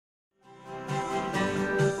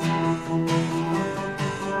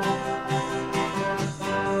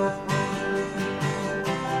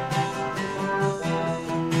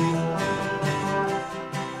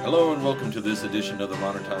this edition of the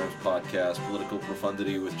Modern Times podcast, Political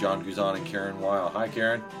Profundity with John Guzan and Karen Weil. Hi,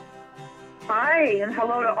 Karen. Hi, and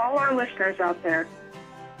hello to all our listeners out there.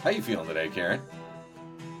 How you feeling today, Karen?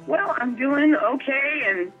 Well, I'm doing okay,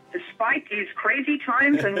 and despite these crazy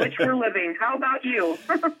times in which we're living. How about you?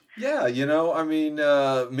 Yeah,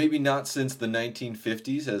 maybe not since the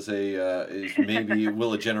 1950s. Maybe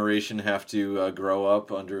will a generation have to grow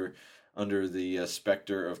up under the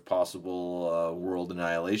specter of possible world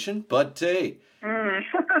annihilation? But hey,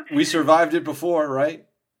 we survived it before, right?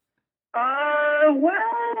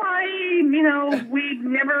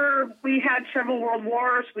 We had several world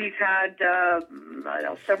wars. We've had,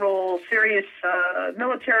 several serious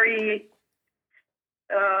military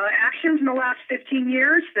actions in the last 15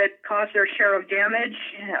 years that caused their share of damage.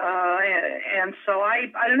 And so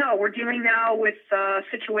I don't know, we're dealing now with a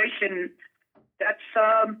situation that's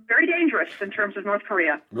very dangerous in terms of North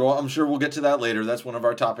Korea. Well, I'm sure we'll get to that later. That's one of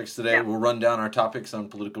our topics today. Yeah. We'll run down our topics on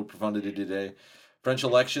Political Profundity today. French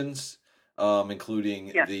elections,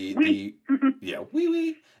 including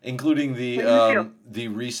including the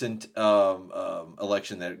recent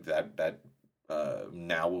election that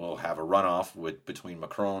now will have a runoff between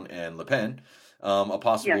Macron and Le Pen. A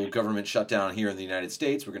possible government shutdown here in the United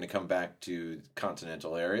States. We're going to come back to the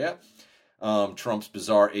continental area. Trump's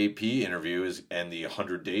bizarre AP interview and the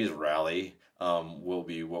 100 Days rally will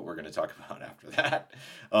be what we're going to talk about after that.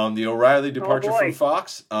 The O'Reilly departure from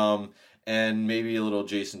Fox, and maybe a little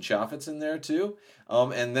Jason Chaffetz in there too.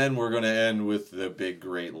 And then we're going to end with the big,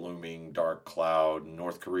 great, looming dark cloud,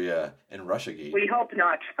 North Korea and Russiagate. We hope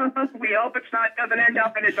not. We hope doesn't end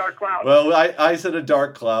up in a dark cloud. Well, I said a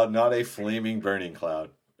dark cloud, not a flaming, burning cloud.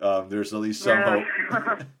 There's at least some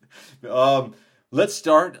hope. Let's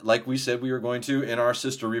start, like we said we were going to, in our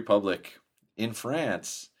sister republic, in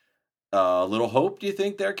France. A little hope, do you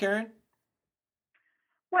think, there, Karen?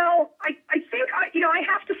 Well, I think, I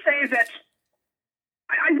have to say that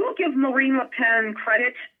I will give Marine Le Pen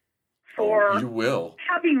credit for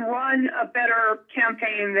having run a better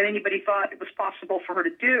campaign than anybody thought it was possible for her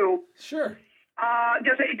to do. Sure.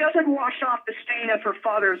 It doesn't wash off the stain of her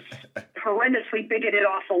father's horrendously bigoted,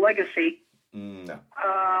 awful legacy. No.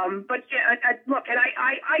 But look, and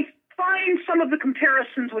I find some of the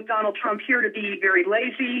comparisons with Donald Trump here to be very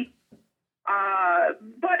lazy.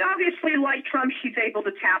 But obviously, like Trump, she's able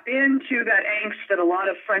to tap into that angst that a lot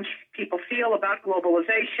of French people feel about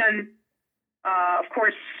globalization. Of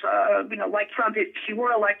course, like Trump, if she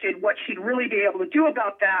were elected, what she'd really be able to do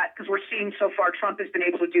about that, because we're seeing so far Trump has been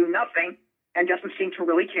able to do nothing and doesn't seem to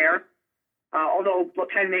really care, although Le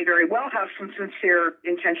Pen may very well have some sincere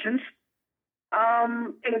intentions.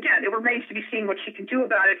 And again, it remains to be seen what she can do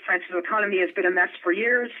about it. France's economy has been a mess for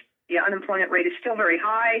years. The unemployment rate is still very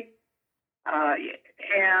high.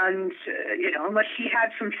 Unless she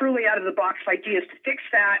had some truly out-of-the-box ideas to fix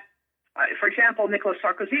that. For example, Nicolas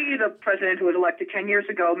Sarkozy, the president who was elected 10 years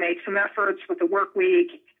ago, made some efforts with the work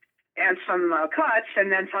week and some cuts,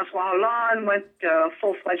 and then François Hollande went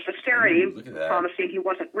full-fledged austerity, promising he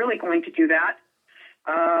wasn't really going to do that.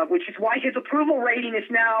 Which is why his approval rating is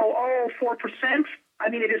now 4%. I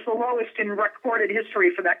mean, it is the lowest in recorded history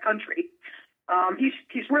for that country.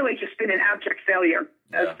 He's really just been an abject failure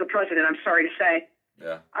as the president, I'm sorry to say.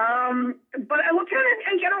 Yeah. But I look at it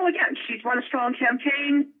in general, again, she's run a strong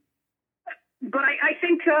campaign. But I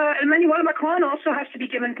think Emmanuel Macron also has to be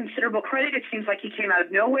given considerable credit. It seems like he came out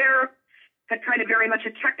of nowhere, had kind of very much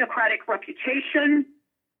a technocratic reputation.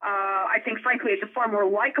 I think, frankly, is a far more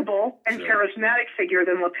likable and charismatic figure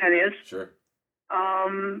than Le Pen is. Sure.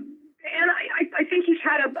 And I think he's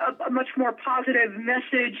had a much more positive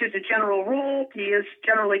message as a general rule. He is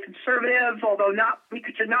generally conservative, although he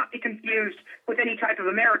should not be confused with any type of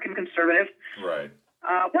American conservative. Right.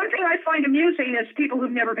 One thing I find amusing is people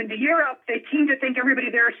who've never been to Europe, they seem to think everybody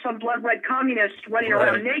there is some blood-red communist running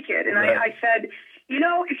around naked. And I said,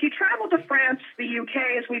 if you travel to France, the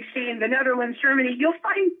UK, as we've seen, the Netherlands, Germany, you'll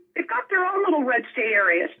find they've got their own little red state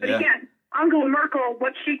areas. But again, Angela Merkel,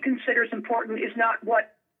 what she considers important is not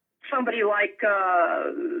what somebody like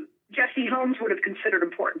Jesse Helms would have considered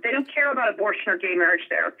important. They don't care about abortion or gay marriage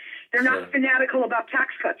there. They're not fanatical about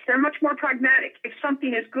tax cuts. They're much more pragmatic. If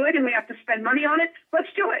something is good and we have to spend money on it,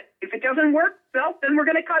 let's do it. If it doesn't work, well, then we're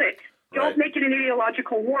going to cut it. Don't make it an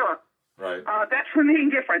ideological war. Right. That's the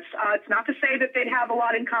main difference. It's not to say that they'd have a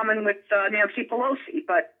lot in common with Nancy Pelosi,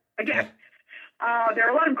 but again, there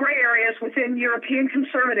are a lot of gray areas within European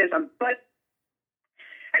conservatism. But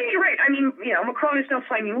at any rate, Macron is no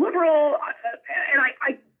flaming liberal, and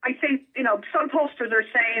I think, some pollsters are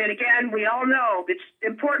saying, and again, we all know it's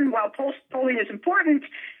important, while polling is important,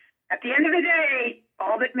 at the end of the day,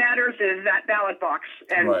 All that matters is that ballot box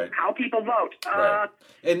and how people vote. Right.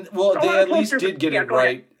 And they at least did get it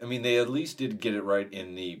right. I mean, they at least did get it right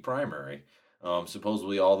in the primary.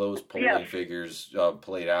 Supposedly, all those polling figures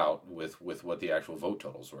played out with what the actual vote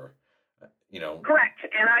totals were. Correct.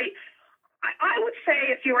 And I would say,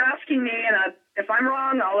 if you were asking me, and if I'm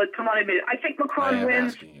wrong, I'll come on and admit it. I think Macron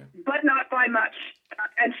wins, but not by much.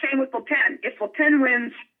 And same with Le Pen. If Le Pen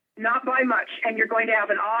wins, not by much, and you're going to have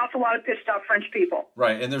an awful lot of pissed off French people.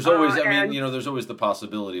 Right, and there's always, there's always the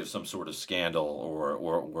possibility of some sort of scandal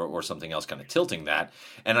or something else kind of tilting that.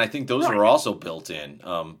 And I think those are also built in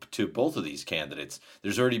to both of these candidates.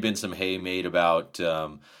 There's already been some hay made about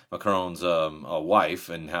Macron's wife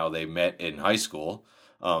and how they met in high school.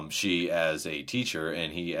 She as a teacher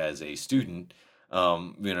and he as a student.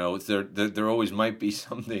 There always might be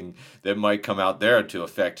something that might come out there to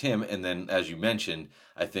affect him. And then, as you mentioned,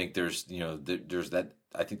 I think there's that.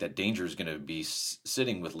 I think that danger is going to be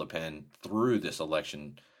sitting with Le Pen through this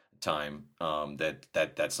election time.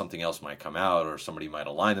 That something else might come out, or somebody might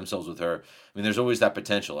align themselves with her. I mean, there's always that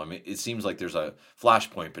potential. I mean, it seems like there's a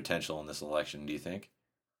flashpoint potential in this election. Do you think?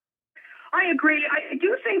 I agree. I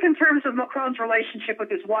do think, in terms of Macron's relationship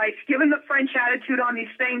with his wife, given the French attitude on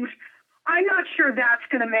these things, I'm not sure that's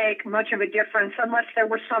going to make much of a difference unless there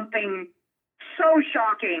was something so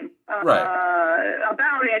shocking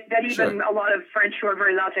about it that even a lot of French who are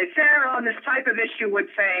very laissez-faire on this type of issue would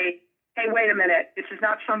say, hey, wait a minute, this is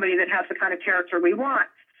not somebody that has the kind of character we want.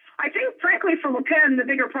 I think, frankly, for Le Pen, the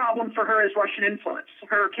bigger problem for her is Russian influence.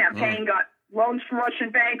 Her campaign got loans from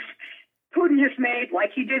Russian banks. Putin has made,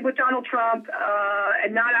 like he did with Donald Trump,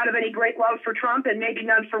 and not out of any great love for Trump and maybe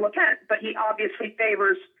none for Le Pen, but he obviously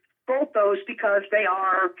favors both those because they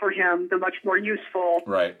are, for him, the much more useful.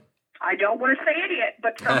 Right. I don't want to say idiot,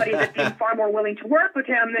 but somebody that seems far more willing to work with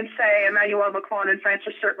him than, say, Emmanuel Macron in France,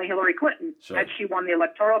 or certainly Hillary Clinton, had she won the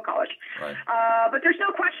Electoral College. Right. But there's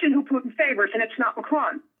no question who Putin favors, and it's not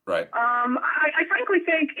Macron. Right. I frankly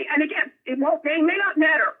think, and again, it may not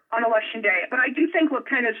matter on Election Day, but I do think Le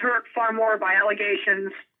Pen is hurt far more by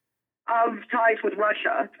allegations of ties with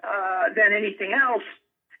Russia than anything else.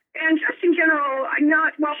 And just in general,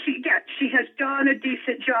 she has done a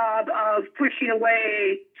decent job of pushing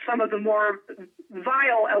away some of the more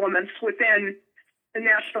vile elements within the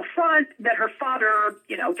National Front that her father,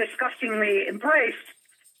 disgustingly embraced.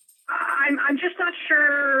 I'm just not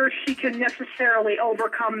sure she can necessarily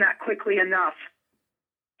overcome that quickly enough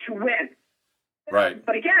to win. Right.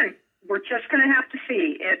 But again, we're just going to have to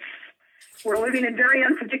see. We're living in very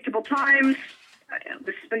unpredictable times.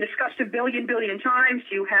 This has been discussed a billion times.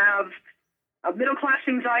 You have a middle-class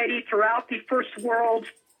anxiety throughout the first world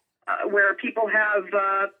where people have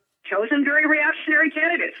chosen very reactionary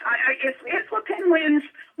candidates. If Le Pen wins,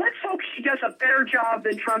 let's hope she does a better job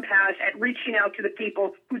than Trump has at reaching out to the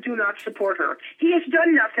people who do not support her. He has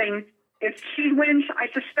done nothing. If she wins, I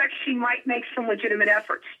suspect she might make some legitimate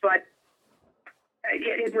efforts, but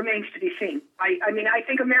it remains to be seen. I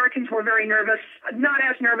think Americans were very nervous, not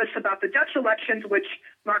as nervous about the Dutch elections, which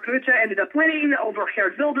Mark Rutte ended up winning over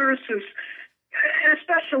Geert Wilders, who's an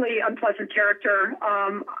especially unpleasant character.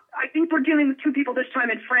 I think we're dealing with two people this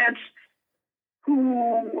time in France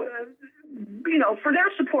who, for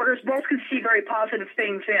their supporters, both could see very positive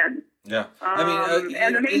things in. Yeah.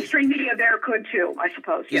 And the mainstream media there could too, I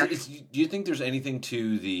suppose. Yes. Do you think there's anything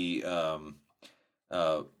to the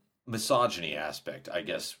misogyny aspect, I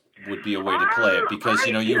guess, would be a way to play it, because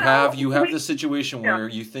you have the situation where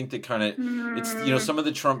you think that kind of it's some of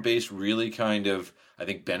the Trump base really kind of, I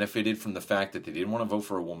think, benefited from the fact that they didn't want to vote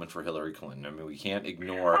for a woman for Hillary Clinton. I mean, we can't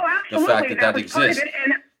ignore the fact that exists.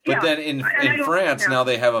 But then in France now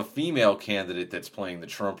they have a female candidate that's playing the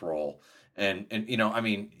Trump role, and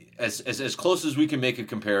as close as we can make a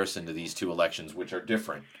comparison to these two elections, which are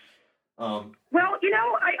different. Well,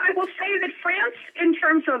 I will say that France, in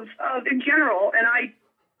terms of in general,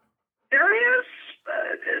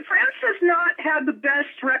 France has not had the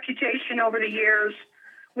best reputation over the years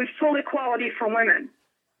with full equality for women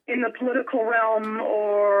in the political realm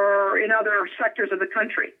or in other sectors of the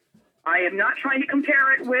country. I am not trying to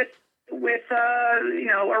compare it with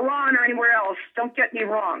Iran or anywhere else. Don't get me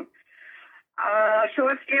wrong. So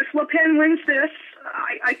if Le Pen wins this,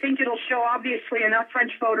 I think it'll show, obviously, enough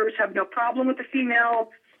French voters have no problem with the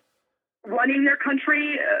female running their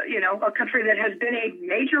country, a country that has been a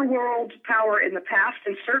major world power in the past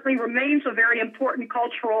and certainly remains a very important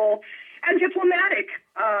cultural and diplomatic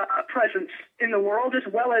presence in the world as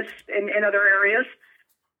well as in other areas.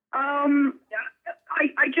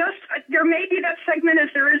 there may be that segment, as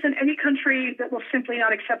there is in any country, that will simply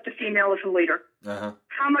not accept a female as a leader. Uh-huh.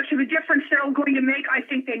 How much of a difference they're going to make? I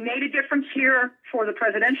think they made a difference here for the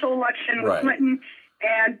presidential election with Clinton.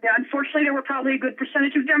 And unfortunately, there were probably a good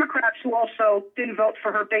percentage of Democrats who also didn't vote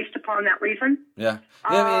for her based upon that reason. Yeah.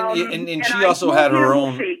 And she also had her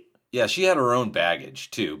own. Yeah, she had her own baggage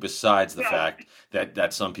too. Besides the fact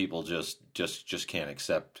that some people just can't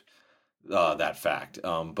accept that fact.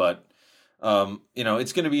 But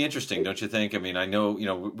it's going to be interesting, don't you think? I mean, I know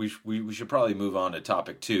we should probably move on to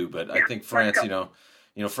topic 2, but I think France,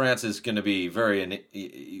 France is going to be very.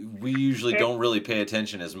 We usually don't really pay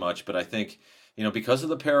attention as much, but I think. Because of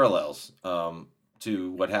the parallels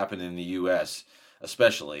to what happened in the U.S.,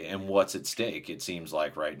 especially, and what's at stake, it seems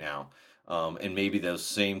like right now, and maybe those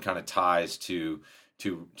same kind of ties to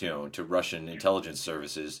Russian intelligence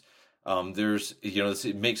services.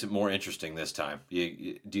 It makes it more interesting this time. Do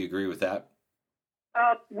you agree with that?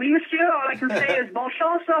 Oui, monsieur. All I can say is bonne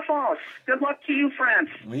chance en France. Good luck to you, France.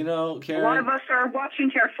 Karen, a lot of us are watching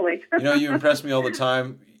carefully. You impress me all the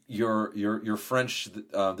time. Your French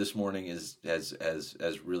this morning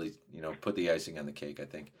has really put the icing on the cake, I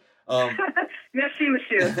think. Merci,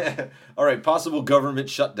 monsieur. All right, possible government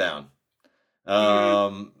shutdown.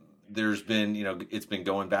 There's been it's been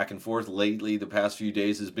going back and forth lately. The past few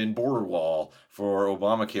days has been border wall for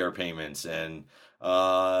Obamacare payments, and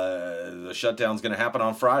the shutdown's going to happen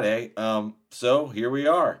on Friday. So here we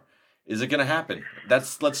are. Is it going to happen?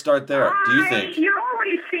 Let's start there. Do you think? You're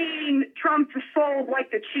already seeing Trump sold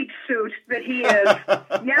like the cheap suit that he is.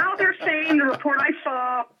 Now they're saying, the report I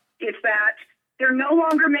saw is that they're no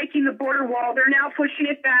longer making the border wall. They're now pushing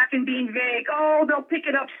it back and being vague. Oh, they'll pick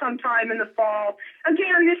it up sometime in the fall.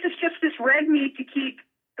 Again, this is just this red meat to keep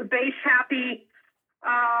the base happy.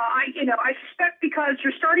 I suspect because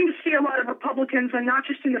you're starting to see a lot of Republicans, and not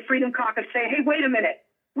just in the Freedom Caucus, say, hey, wait a minute,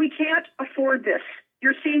 we can't afford this.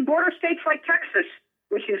 You're seeing border states like Texas,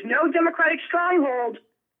 which is no Democratic stronghold.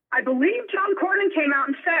 I believe John Cornyn came out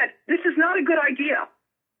and said, this is not a good idea.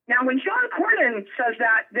 Now, when John Cornyn says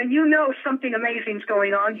that, then you know something amazing is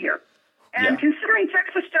going on here. And considering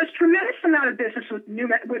Texas does tremendous amount of business with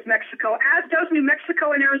Mexico, as does New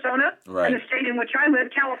Mexico and Arizona, and the state in which I live,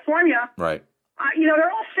 California,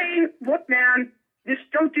 they're all saying, look, man,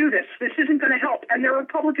 don't do this. This isn't going to help. And they're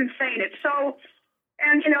Republicans saying it. So,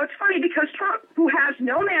 and, it's funny because Trump, who has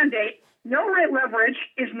no mandate, no leverage,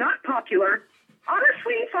 is not popular,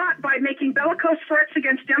 honestly thought by making bellicose threats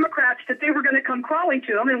against Democrats that they were going to come crawling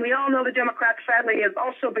to him. And we all know the Democrats, sadly, have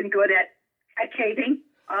also been good at caving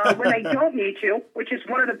when they don't need to, which is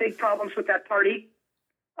one of the big problems with that party,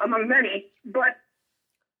 among many. But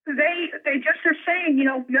they're saying,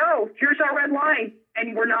 no, here's our red line,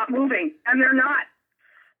 and we're not moving. And they're not.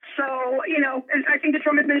 So, I think the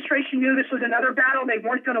Trump administration knew this was another battle they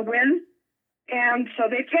weren't going to win. And so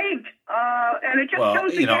they caved. And it just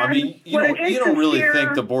shows again, you don't really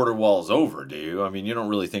think the border wall is over, do you? I mean, you don't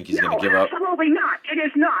really think he's going to give up? Absolutely not. It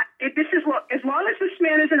is not. Look, as long as this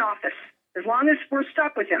man is in office, as long as we're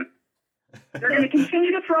stuck with him, they're going to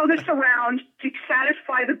continue to throw this around to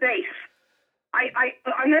satisfy the base.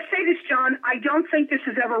 I'm going to say this, John. I don't think this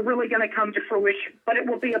is ever really going to come to fruition, but it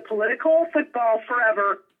will be a political football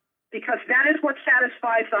forever because that is what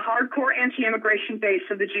satisfies the hardcore anti-immigration base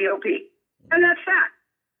of the GOP. And that's that.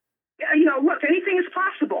 Look, anything is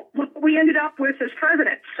possible. Look what we ended up with as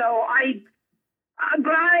president. So I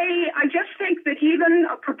just think that even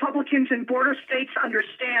Republicans in border states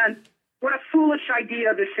understand what a foolish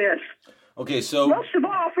idea this is. Okay, so most of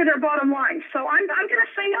all for their bottom line. So I'm going to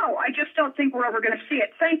say no. I just don't think we're ever going to see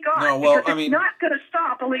it. Thank God. No, well, because it's not going to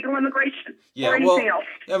stop illegal immigration or anything else.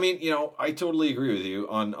 I mean, I totally agree with you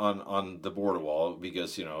on the border wall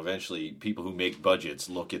because eventually people who make budgets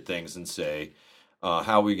look at things and say,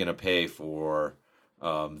 how are we going to pay for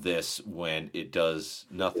this when it does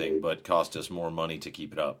nothing but cost us more money to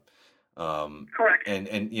keep it up? Correct.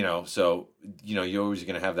 And so you're always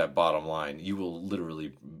going to have that bottom line. You will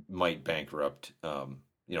literally might bankrupt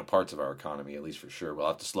parts of our economy, at least for sure. We'll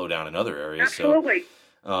have to slow down in other areas. Absolutely.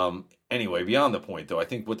 So anyway, beyond the point though, I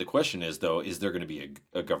think what the question is though, is there going to be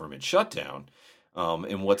a government shutdown?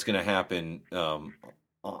 And what's going to happen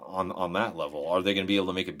on that level? Are they going to be able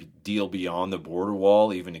to make a deal beyond the border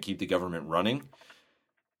wall even to keep the government running?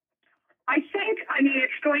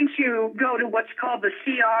 It's going to go to what's called the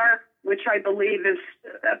CR, which I believe is,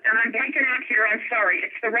 and I'm blanking out here, I'm sorry,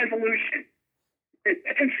 it's the resolution. It's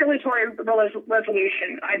a conciliatory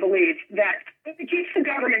resolution, I believe, that keeps the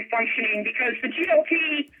government functioning because the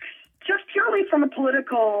GOP, just purely from a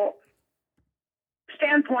political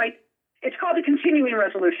standpoint, it's called a continuing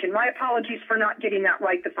resolution. My apologies for not getting that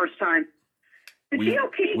right the first time. The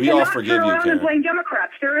GOP we all cannot forgive turn you, around Karen. and blame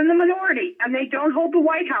Democrats. They're in the minority, and they don't hold the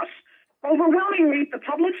White House. Overwhelmingly, the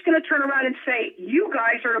public's going to turn around and say, "You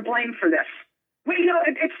guys are to blame for this." Well,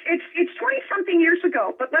 it's 20-something years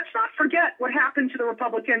ago, but let's not forget what happened to the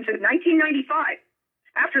Republicans in 1995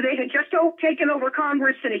 after they had just taken over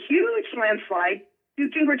Congress in a huge landslide.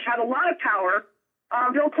 Newt Gingrich had a lot of power.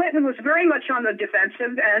 Bill Clinton was very much on the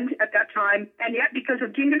defensive end at that time, and yet because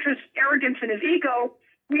of Gingrich's arrogance and his ego,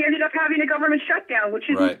 we ended up having a government shutdown, which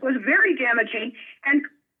was very damaging. And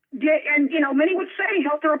many would say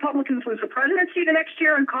helped the Republicans lose the presidency the next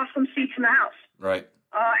year and cost them seats in the House. Right.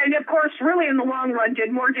 And of course, really in the long run,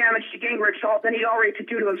 did more damage to Gingrich than he'd already could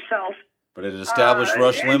do to himself. But it established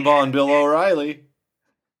Rush Limbaugh and Bill O'Reilly.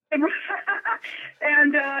 And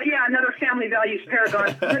another family values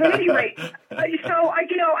paragon. But at any rate, I think,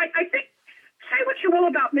 say what you will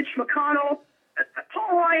about Mitch McConnell,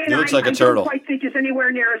 Paul Ryan, he looks like a turtle. I don't quite think is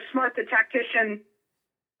anywhere near as smart the tactician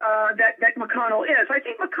that McConnell is. I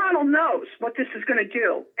think McConnell knows what this is going to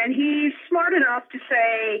do, and he's smart enough to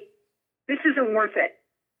say, this isn't worth it.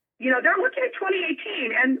 They're looking at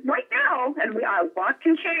 2018, and right now, and a lot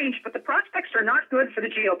can change, but the prospects are not good for the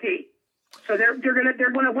GOP. So they're going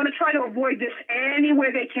to want to try to avoid this any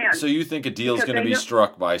way they can. So you think a deal is going to be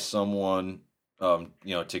struck by someone,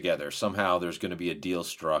 together? Somehow there's going to be a deal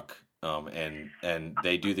struck, and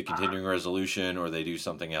they do the continuing resolution, or they do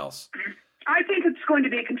something else. I think it's going to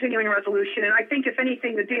be a continuing resolution, and I think if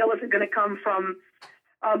anything, the deal isn't going to come from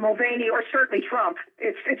Mulvaney or certainly Trump.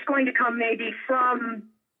 It's going to come maybe from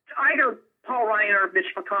either Paul Ryan or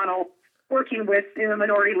Mitch McConnell, working with the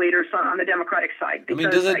minority leaders on the Democratic side.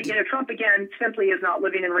 Because, Trump, again, simply is not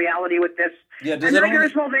living in reality with this. Yeah, and neither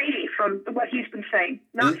is Mulvaney from what he's been saying,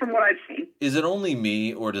 from what I've seen. Is it only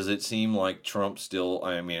me, or does it seem like Trump still,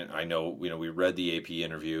 I know, we read the AP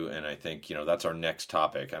interview, and I think, that's our next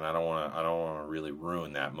topic, and I don't want to really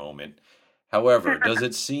ruin that moment. However, does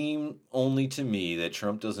it seem only to me that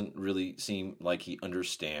Trump doesn't really seem like he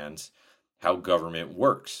understands how government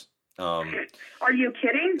works? Are you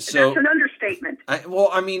kidding? So, that's an understatement.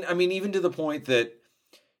 Even to the point that,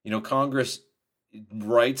 Congress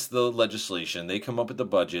writes the legislation, they come up with the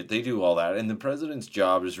budget, they do all that, and the president's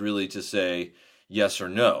job is really to say yes or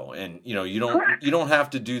no. And, you don't have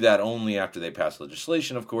to do that only after they pass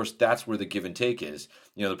legislation. Of course, that's where the give and take is.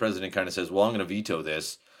 The president kind of says, well, I'm going to veto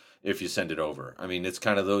this if you send it over. It's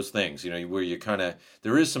kind of those things, where you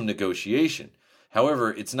there is some negotiation.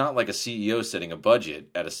 However, it's not like a CEO setting a budget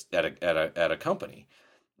at a company,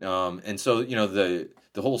 and so the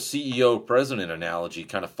whole CEO president analogy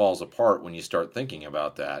kind of falls apart when you start thinking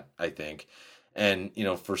about that. I think, and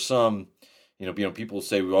for some, people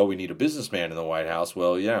say, well, we need a businessman in the White House.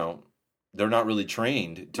 Well, they're not really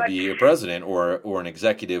trained to be a president or an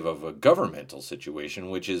executive of a governmental situation,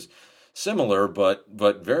 which is similar but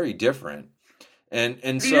very different.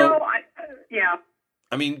 And so yeah.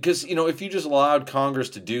 Because, if you just allowed Congress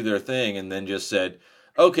to do their thing and then just said,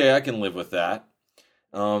 okay, I can live with that,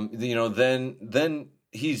 then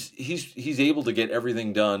he's able to get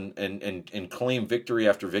everything done and claim victory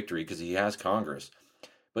after victory because he has Congress.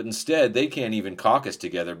 But instead, they can't even caucus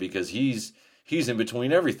together because he's in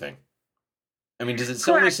between everything. Does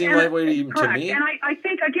it only seem that way to me? And I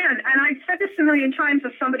think, again, and I've said this a million times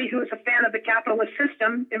as somebody who is a fan of the capitalist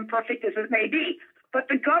system, imperfect as it may be, but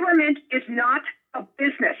the government is not a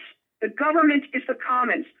business. The government is the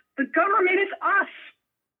commons. The government is us.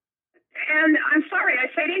 And I'm sorry,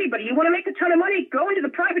 I say to anybody, you want to make a ton of money, go into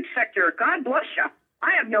the private sector. God bless you.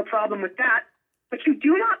 I have no problem with that. But you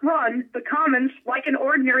do not run the commons like an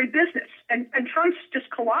ordinary business. And Trump's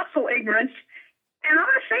just colossal ignorance. And I'm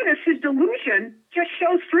going to say this, his delusion just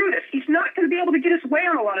shows through this. He's not going to be able to get his way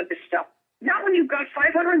on a lot of this stuff. Not when you've got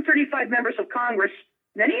 535 members of Congress,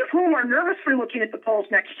 many of whom are nervously looking at the polls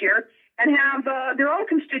next year, and have their own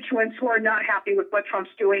constituents who are not happy with what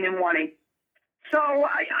Trump's doing and wanting. So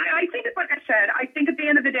I think, like I said, I think at the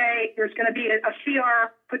end of the day, there's going to be a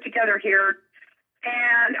CR put together here.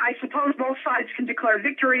 And I suppose both sides can declare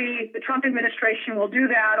victory. The Trump administration will do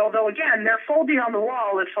that, although, again, their folding on the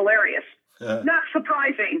wall is hilarious. Not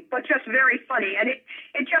surprising, but just very funny. And it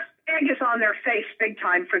just egg is on their face big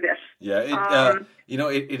time for this. Yeah,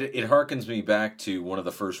 it harkens me back to one of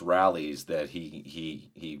the first rallies that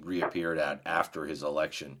he reappeared at after his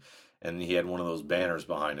election. And he had one of those banners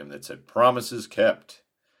behind him that said, "Promises kept."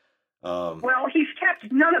 Well, he's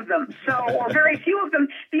kept none of them, or very few of them.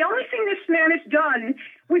 The only thing this man has done,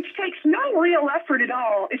 which takes no real effort at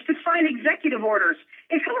all, is to sign executive orders.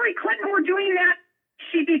 If Hillary Clinton were doing that,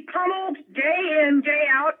 she'd be pummeled day in, day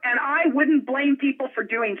out, and I wouldn't blame people for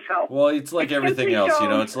doing so. Well, it's like everything else, you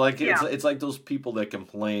know. It's like it's like those people that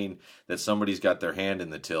complain that somebody's got their hand in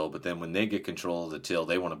the till, but then when they get control of the till,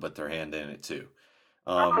 they want to put their hand in it too.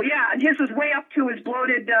 Oh yeah, and his was way up to his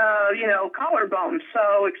bloated, collarbone.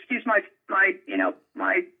 So excuse my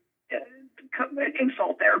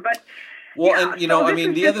insult there, but. Well, yeah, and I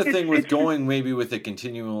mean, the other thing with going maybe with a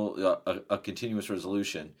continuous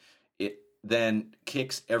resolution, it then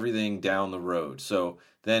kicks everything down the road. So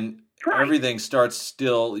then everything starts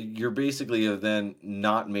still. You're basically have then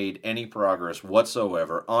not made any progress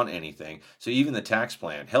whatsoever on anything. So even the tax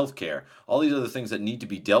plan, healthcare, all these other things that need to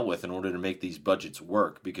be dealt with in order to make these budgets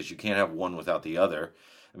work, because you can't have one without the other.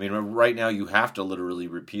 I mean, right now you have to literally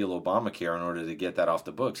repeal Obamacare in order to get that off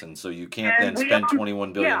the books, and so you can't then spend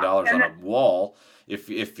 $21 billion on a wall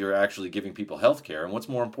if you're actually giving people health care. And what's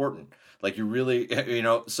more important? Like you really,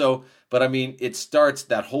 so, but I mean, it starts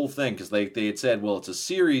that whole thing because they had said, well, it's a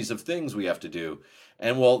series of things we have to do.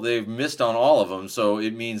 And well, they've missed on all of them, so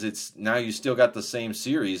it means it's now you still got the same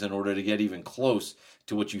series in order to get even close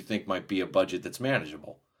to what you think might be a budget that's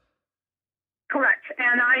manageable. Correct.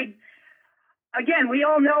 And again, we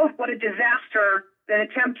all know what a disaster the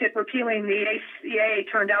attempt at repealing the ACA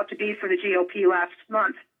turned out to be for the GOP last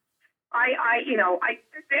month.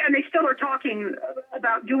 And they still are talking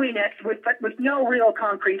about doing it with no real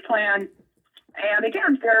concrete plan. And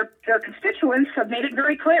again, their constituents have made it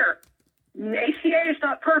very clear. ACA is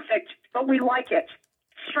not perfect, but we like it.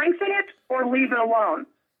 Strengthen it or leave it alone.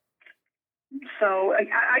 So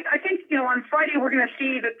I think on Friday we're going to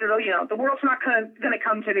see that the world's not going to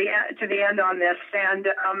come to the end on this, and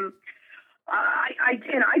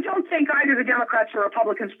I don't think either the Democrats or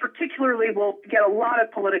Republicans particularly will get a lot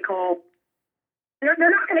of political. They're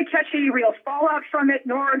not going to catch any real fallout from it,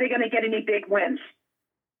 nor are they going to get any big wins.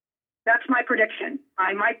 That's my prediction.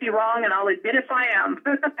 I might be wrong, and I'll admit if I am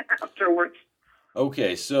afterwards.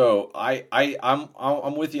 Okay, so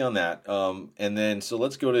I'm with you on that. And then so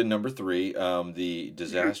let's go to number 3, the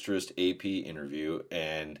disastrous AP interview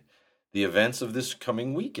and the events of this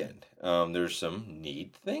coming weekend. There's some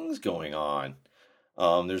neat things going on.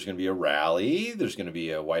 There's going to be a rally. There's going to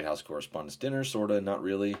be a White House Correspondents' Dinner, sort of, not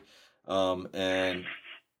really. And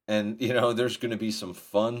there's going to be some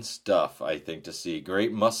fun stuff, I think, to see.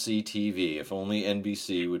 Great must-see TV. If only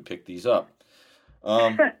NBC would pick these up.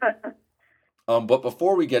 But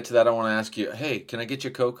before we get to that, I want to ask you, hey, can I get you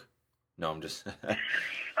a Coke? No, I'm just...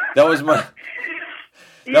 That was my...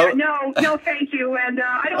 No, thank you. And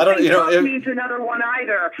I don't think Coke needs another one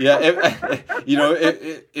either. Yeah,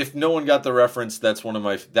 if no one got the reference,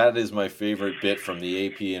 that is my favorite bit from the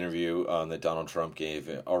AP interview that Donald Trump gave.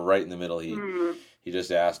 Right in the middle, he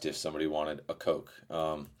just asked if somebody wanted a Coke.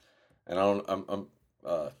 And I'm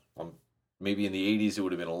maybe in the 80s it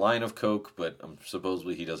would have been a line of Coke, but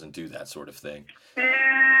supposedly he doesn't do that sort of thing.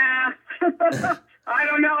 Yeah, I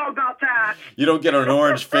don't know about that. You don't get an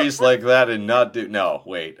orange face like that and not do... No,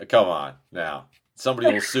 wait, come on now.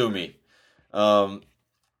 Somebody will sue me.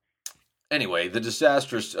 Anyway, the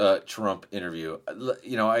disastrous Trump interview.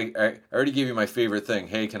 I already gave you my favorite thing.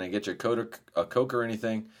 Hey, can I get you a Coke or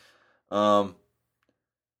anything? But,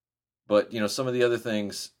 some of the other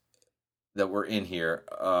things that were in here...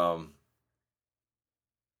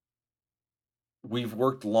 We've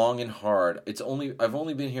worked long and hard. I've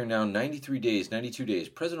only been here now 92 days.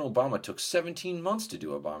 President Obama took 17 months to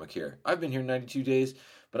do Obamacare. I've been here 92 days,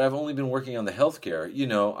 but I've only been working on the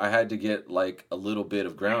healthcare. I had to get like a little bit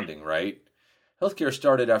of grounding, right? Healthcare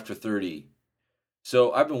started after 30.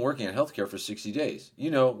 So I've been working on healthcare for 60 days.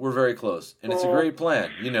 We're very close. And it's a great plan.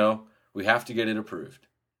 We have to get it approved.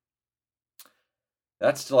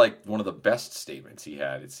 That's like one of the best statements he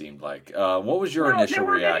had, it seemed like. What was your initial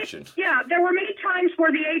reaction? There were many times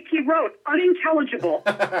where the AP wrote, unintelligible.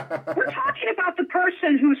 We're talking about the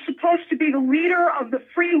person who's supposed to be the leader of the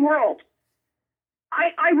free world.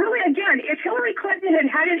 I really, again, if Hillary Clinton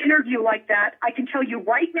had an interview like that, I can tell you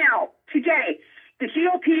right now, today, the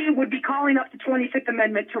GOP would be calling up the 25th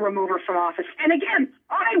Amendment to remove her from office. And again,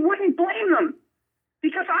 I wouldn't blame them.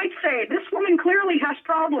 Because I'd say this woman clearly has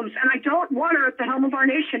problems, and I don't want her at the helm of our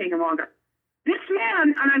nation any longer. This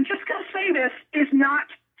man, and I'm just going to say this, is not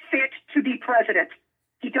fit to be president.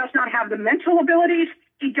 He does not have the mental abilities,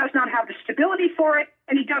 he does not have the stability for it,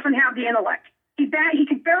 and he doesn't have the intellect. He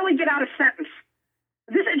can barely get out a sentence.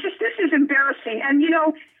 This is embarrassing. And,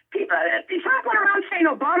 people going around saying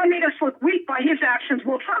Obama made us look weak by his actions.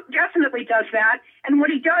 Well, Trump definitely does that. And what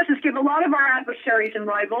he does is give a lot of our adversaries and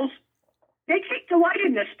rivals They take delight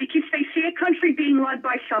in this because they see a country being led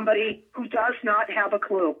by somebody who does not have a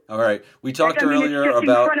clue. All right, we talked earlier it's just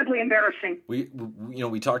about incredibly embarrassing.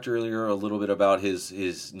 We talked earlier a little bit about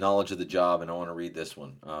his knowledge of the job, and I want to read this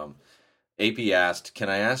one. AP asked, "Can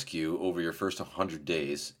I ask you, over your first 100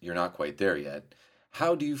 days, you're not quite there yet,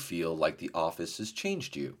 how do you feel like the office has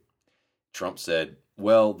changed you?" Trump said,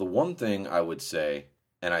 "Well, the one thing I would say,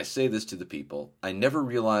 and I say this to the people, I never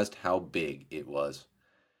realized how big it was.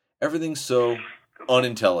 Everything's so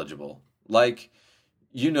unintelligible. Like,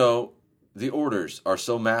 the orders are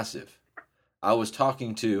so massive. I was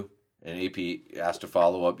talking to," and AP asked to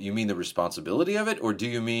follow up, "You mean the responsibility of it, or do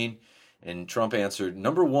you mean?" And Trump answered,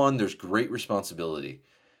 "Number one, there's great responsibility.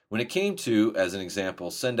 When it came to, as an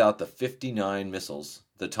example, send out the 59 missiles,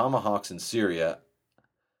 the Tomahawks in Syria,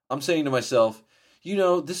 I'm saying to myself,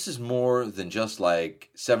 this is more than just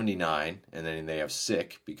like 79, and then they have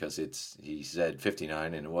sick because he said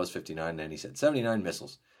 59 and it was 59, and then he said 79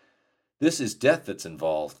 missiles. This is death that's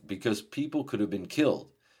involved because people could have been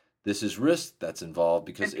killed. This is risk that's involved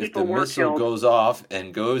because if the missile goes off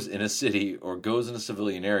and goes in a city or goes in a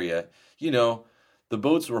civilian area, the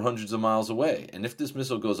boats were hundreds of miles away. And if this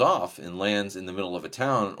missile goes off and lands in the middle of a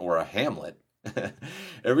town or a hamlet,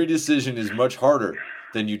 every decision is much harder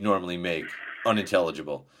than you'd normally make.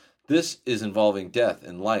 Unintelligible. This is involving death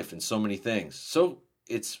and life and so many things. So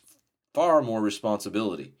it's far more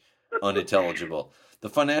responsibility. Unintelligible. The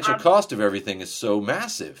financial cost of everything is so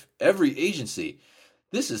massive. Every agency.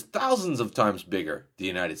 This is thousands of times bigger, the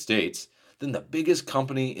United States, than the biggest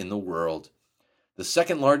company in the world. The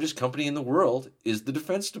second largest company in the world is the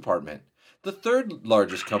Defense Department. The third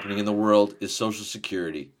largest company in the world is Social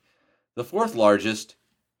Security. The fourth largest,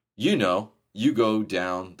 you go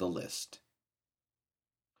down the list."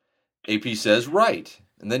 AP says, "Right."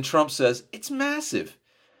 And then Trump says, "It's massive.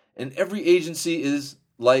 And every agency is,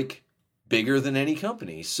 bigger than any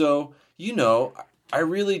company. So, I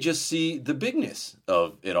really just see the bigness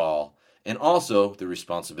of it all. And also the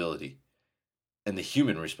responsibility. And the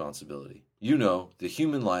human responsibility. The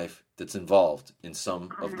human life that's involved in some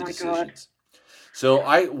of the decisions." God. So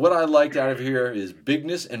what I liked out of here is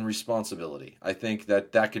bigness and responsibility. I think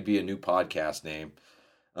that could be a new podcast name.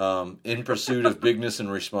 In pursuit of bigness and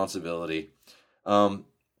responsibility. So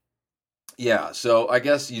I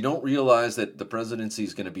guess you don't realize that the presidency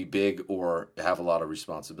is going to be big or have a lot of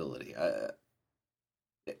responsibility. I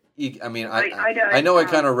know I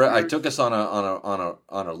kind of I took us on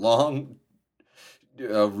a long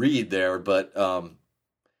read there, but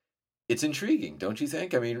it's intriguing, don't you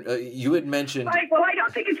think? I mean, you had mentioned. Well, I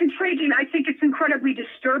don't think it's intriguing. I think it's incredibly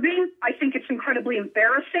disturbing. I think it's incredibly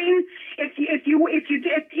embarrassing. If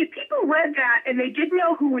people read that and they didn't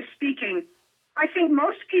know who was speaking, I think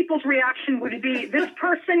most people's reaction would be, "This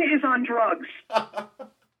person is on drugs."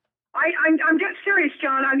 I'm dead serious,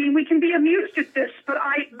 John. I mean, we can be amused at this, but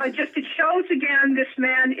it shows again this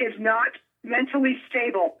man is not mentally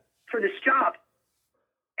stable for this job.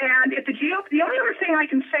 And if the GOP, the only other thing I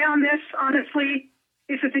can say on this, honestly,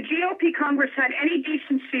 is if the GOP Congress had any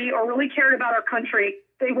decency or really cared about our country,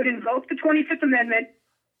 they would invoke the 25th Amendment,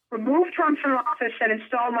 remove Trump from office, and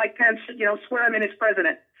install Mike Pence, swear him in as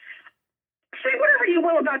president. Say whatever you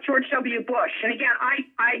will about George W. Bush. And again,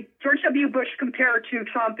 George W. Bush compared to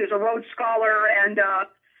Trump is a Rhodes Scholar and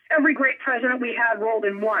every great president we had rolled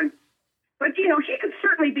in one. But, he could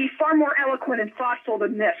certainly be far more eloquent and thoughtful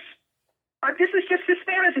than this. This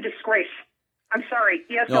man is a disgrace. I'm sorry.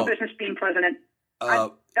 He has no business being president.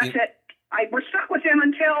 That's it. We're stuck with him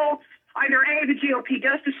until either A, the GOP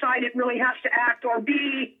does decide it really has to act, or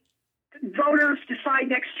B, voters decide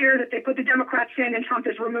next year that they put the Democrats in and Trump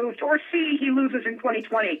is removed, or C, he loses in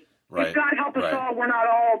 2020. Right. If God help us all, we're not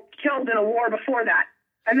all killed in a war before that.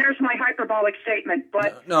 And there's my hyperbolic statement.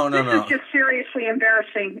 But this is just seriously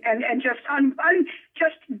embarrassing and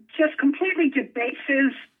just completely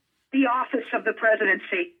debases the office of the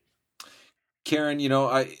presidency. Karen,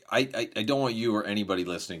 I don't want you or anybody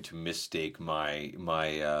listening to mistake my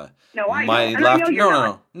laughter.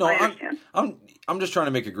 No. I'm just trying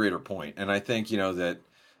to make a greater point, and I think that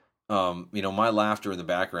my laughter in the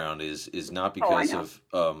background is not because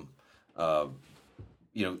of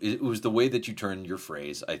it was the way that you turned your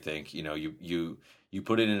phrase. I think you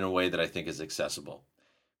put it in a way that I think is accessible,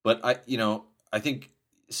 but I think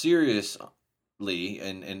seriously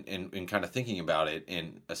and kind of thinking about it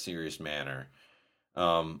in a serious manner.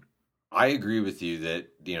 I agree with you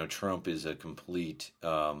that Trump is a complete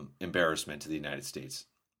embarrassment to the United States,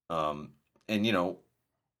 and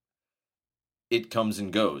it comes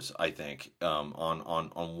and goes. I think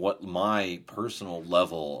on what my personal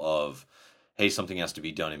level of, hey, something has to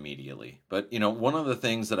be done immediately. But one of the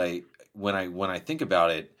things that when I think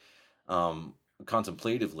about it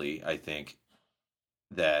contemplatively, I think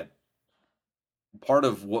that part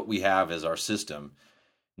of what we have as our system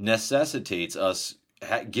necessitates us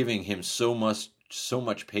giving him so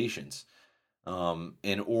much patience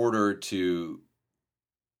in order to,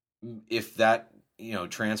 if that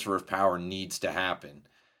transfer of power needs to happen,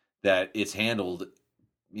 that it's handled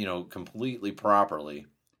completely properly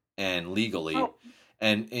and legally. Oh.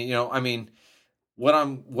 And I mean,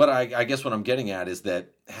 I guess what I'm getting at is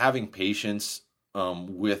that having patience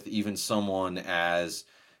with even someone as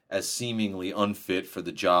seemingly unfit for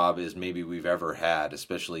the job as maybe we've ever had,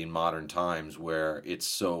 especially in modern times where it's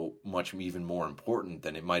so much even more important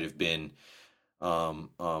than it might have been,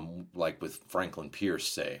 like with Franklin Pierce,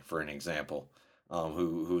 say, for an example,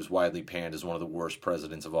 who's widely panned as one of the worst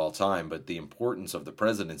presidents of all time. But the importance of the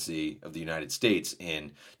presidency of the United States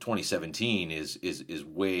in 2017 is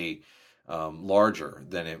way larger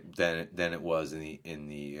than it was in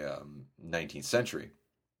the 19th century.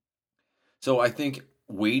 So I think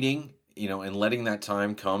waiting, and letting that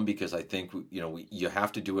time come, because I think you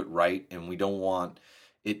have to do it right, and we don't want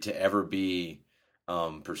it to ever be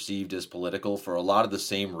perceived as political for a lot of the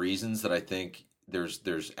same reasons that I think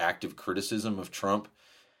there's active criticism of Trump.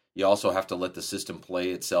 You also have to let the system play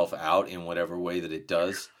itself out in whatever way that it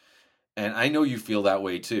does. And I know you feel that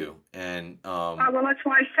way too. And well, that's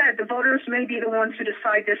why I said the voters may be the ones who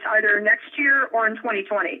decide this either next year or in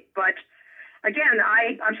 2020. But again,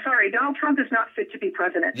 I'm sorry, Donald Trump is not fit to be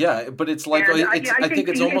president. Yeah, but it's like I think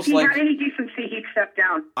it's almost like if he had any decency, he'd step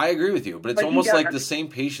down. I agree with you, but it's almost like the same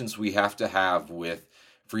patience we have to have with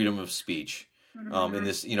freedom of speech. In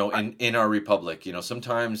this, in our republic,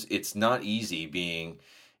 sometimes it's not easy being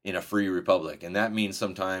in a free republic, and that means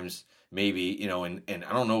sometimes maybe, and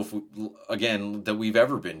I don't know if that we've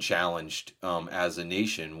ever been challenged as a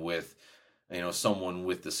nation with, someone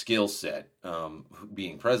with the skill set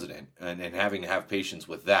being president, and having to have patience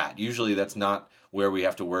with that. Usually, that's not where we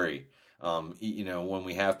have to worry. When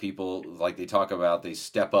we have people like they talk about, they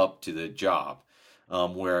step up to the job.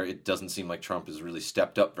 Where it doesn't seem like Trump has really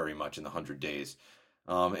stepped up very much in the 100 days.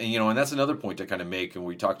 And that's another point to kind of make. And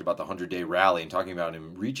we talked about the 100-day rally and talking about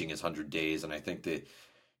him reaching his 100 days. And I think that,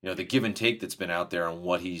 the give and take that's been out there on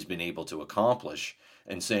what he's been able to accomplish,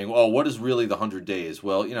 and saying, oh, what is really the 100 days?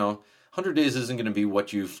 Well, 100 days isn't going to be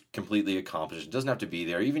what you've completely accomplished. It doesn't have to be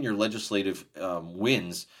there. Even your legislative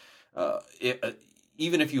wins,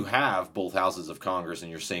 even if you have both houses of Congress in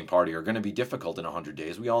your same party, are going to be difficult in 100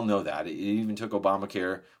 days. We all know that. It even took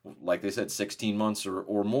Obamacare, like they said, 16 months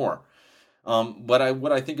or more. But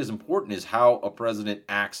what I think is important is how a president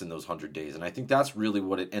acts in those 100 days. And I think that's really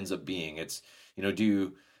what it ends up being. It's,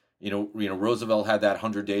 Roosevelt had that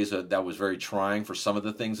 100 days that was very trying for some of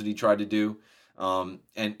the things that he tried to do,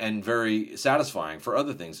 and very satisfying for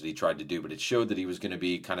other things that he tried to do. But it showed that he was going to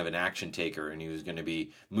be kind of an action taker, and he was going to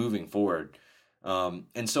be moving forward.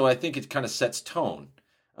 And so I think it kind of sets tone.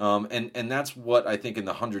 And that's what I think in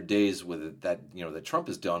the 100 days with it, that Trump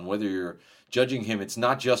has done, whether you're judging him, it's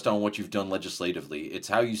not just on what you've done legislatively, it's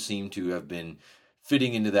how you seem to have been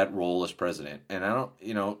fitting into that role as president. And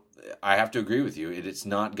I have to agree with you. It's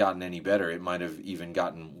not gotten any better. It might have even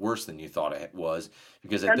gotten worse than you thought it was,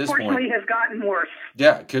 because at this point, unfortunately, it has gotten worse.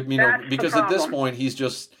 Yeah, because at this point,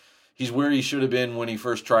 he's where he should have been when he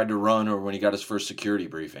first tried to run, or when he got his first security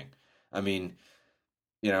briefing. I mean,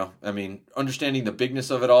 understanding the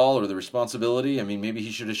bigness of it all, or the responsibility, maybe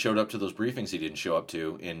he should have showed up to those briefings he didn't show up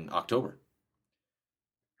to in October.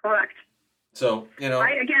 Correct. So,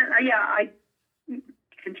 I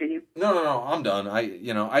continue. No, I'm done. I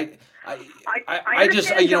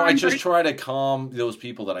just try to calm those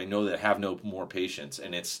people that I know that have no more patience,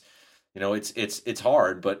 and it's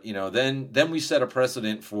hard, but then we set a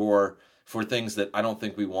precedent for things that I don't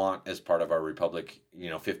think we want as part of our republic,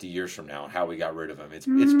 50 years from now, how we got rid of him. It's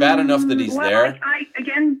bad enough that he's there.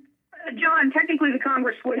 John, technically the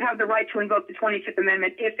Congress would have the right to invoke the 25th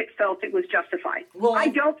Amendment if it felt it was justified. Well, I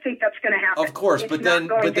don't think that's going to happen. Of course, but then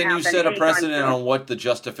you set a precedent on what the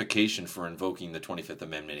justification for invoking the 25th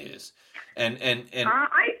Amendment is. I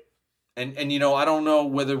don't know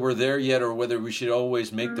whether we're there yet, or whether we should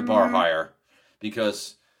always make the bar higher,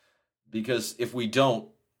 because if we don't,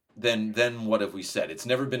 then what have we said? It's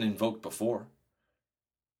never been invoked before.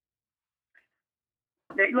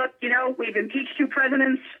 Look, we've impeached 2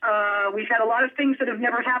 presidents. We've had a lot of things that have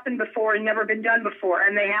never happened before and never been done before,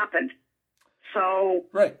 and they happened. So,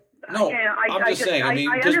 right. No, I'm just saying. I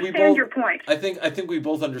understand your point. I think we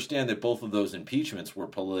both understand that both of those impeachments were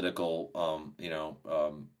political,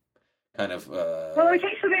 kind of well, in the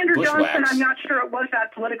case of Andrew Johnson, I'm not sure it was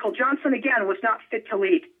that political. Johnson, again, was not fit to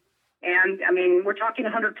lead. And, I mean, we're talking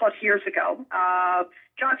 100-plus years ago.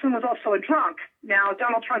 Johnson was also a drunk. Now,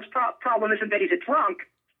 Donald Trump's problem isn't that he's a drunk.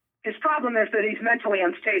 His problem is that he's mentally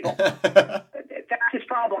unstable. That's his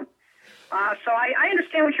problem. So I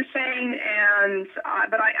understand what you're saying,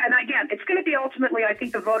 but again, it's going to be ultimately, I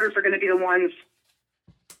think the voters are going to be the ones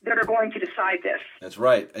that are going to decide this. That's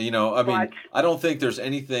right. I mean, I don't think there's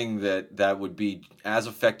anything that would be as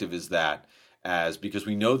effective as that, because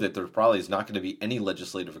we know that there probably is not going to be any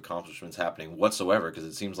legislative accomplishments happening whatsoever, because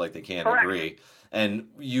it seems like they can't Correct. agree. And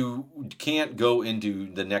you can't go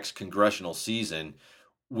into the next congressional season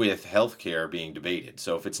with health care being debated.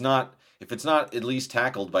 So if it's not at least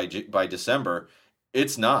tackled by December,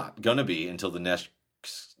 it's not going to be until the next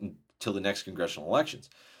congressional elections.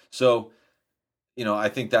 So, I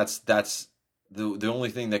think that's the only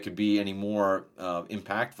thing that could be any more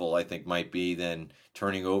impactful, I think, might be then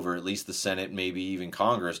turning over at least the Senate, maybe even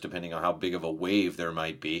Congress, depending on how big of a wave there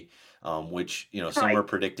might be, which, some are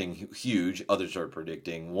predicting huge, others are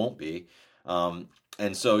predicting won't be. And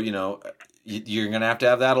so, you're going to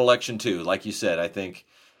have that election too. Like you said, I think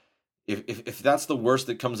if that's the worst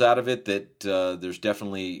that comes out of it, that there's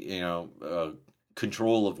definitely,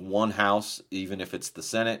 control of one house, even if it's the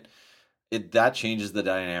Senate, that changes the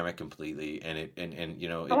dynamic completely, and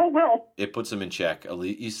it puts them in check at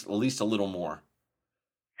least a little more.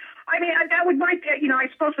 I mean, I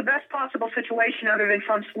suppose the best possible situation other than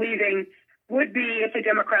Trump's leaving would be if the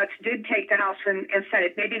Democrats did take the House and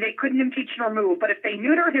Senate. Maybe they couldn't impeach and remove, but if they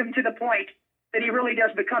neuter him to the point that he really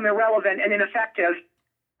does become irrelevant and ineffective,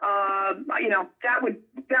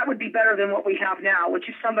 that would be better than what we have now, which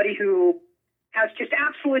is somebody who has just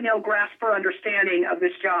absolutely no grasp or understanding of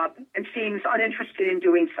this job and seems uninterested in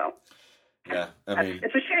doing so. Yeah, I mean,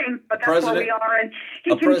 it's a shame, but that's where we are. And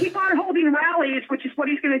he can keep on holding rallies, which is what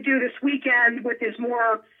he's going to do this weekend with his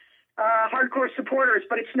more hardcore supporters,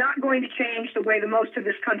 but it's not going to change the way the most of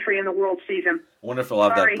this country and the world sees him. I wonder if he'll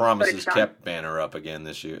have that Promises Kept banner up again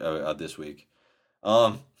this week.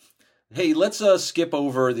 Hey, let's skip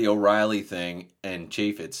over the O'Reilly thing and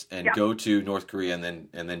Chaffetz and go to North Korea and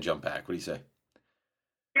then jump back. What do you say?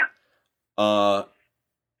 Yeah.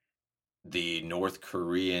 The North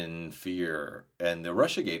Korean fear and the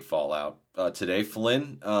Russiagate fallout. Today,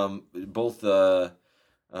 Flynn, both the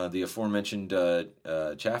aforementioned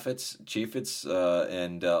Chaffetz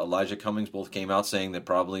and Elijah Cummings both came out saying that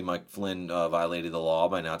probably Mike Flynn violated the law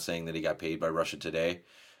by not saying that he got paid by Russia Today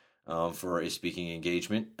for a speaking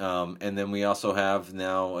engagement. And then we also have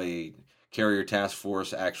now a carrier task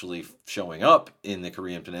force actually showing up in the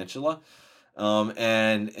Korean Peninsula,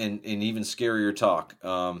 and even scarier talk.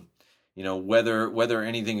 Whether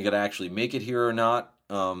anything could actually make it here or not,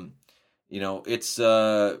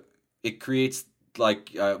 it creates,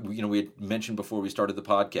 like, we had mentioned before we started the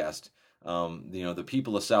podcast, the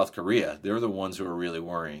people of South Korea, they're the ones who are really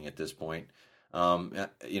worrying at this point.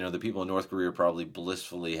 The people in North Korea are probably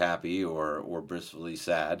blissfully happy or blissfully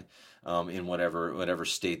sad, in whatever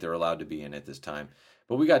state they're allowed to be in at this time.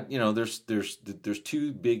 But we got, there's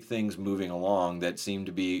two big things moving along that seem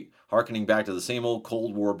to be hearkening back to the same old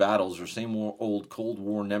Cold War battles or same old Cold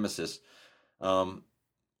War nemesis,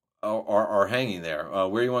 are hanging there.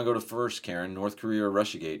 Where do you want to go to first, Karen? North Korea or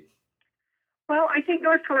Russiagate? Well, I think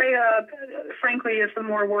North Korea, frankly, is the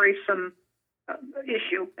more worrisome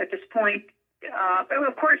issue at this point. But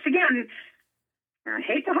of course, again, I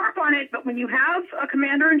hate to harp on it, but when you have a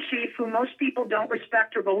commander-in-chief who most people don't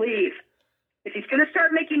respect or believe, if he's going to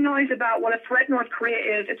start making noise about what a threat North Korea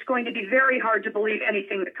is, it's going to be very hard to believe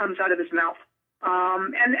anything that comes out of his mouth.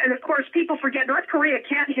 And of course, people forget North Korea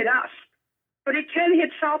can't hit us, but it can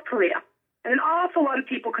hit South Korea. And an awful lot of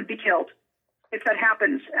people could be killed if that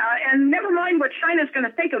happens. And never mind what China's going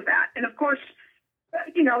to think of that. And of course,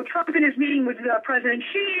 Trump in his meeting with President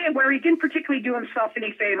Xi, where he didn't particularly do himself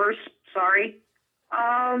any favors,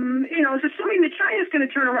 is assuming that China's going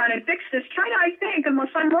to turn around and fix this. China, I think, unless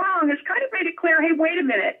I'm wrong, has kind of made it clear, hey, wait a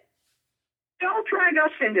minute. Don't drag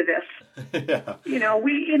us into this. Yeah. They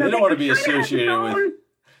don't want to be associated with.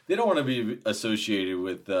 They don't want to be associated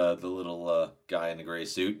with the little guy in the gray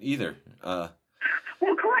suit either. Well,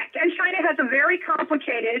 correct. And China has a very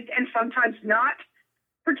complicated and sometimes not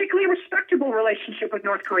particularly respectable relationship with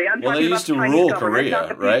North Korea. They used to rule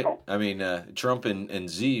Korea, right? I mean, Trump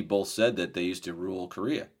and Xi both said that they used to rule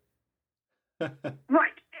Korea.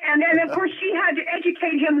 Right. And of course, she had to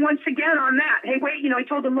educate him once again on that. Hey, wait, he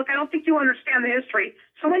told him, look, I don't think you understand the history,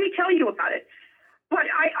 so let me tell you about it. But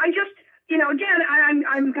I just, again,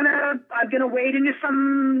 I'm gonna wade into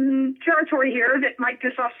some territory here that might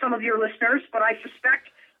piss off some of your listeners, but I suspect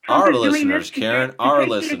Trump Our is doing listeners, this Karen, our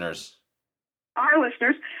listeners. Our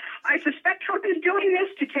listeners. I suspect Trump is doing this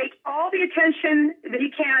to take all the attention that he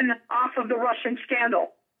can off of the Russian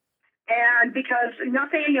scandal. And because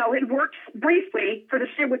nothing, it worked briefly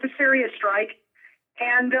with the Syria strike.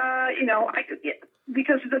 And,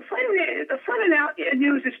 because the Flynn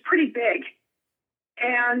news is pretty big.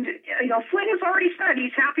 And, Flynn has already said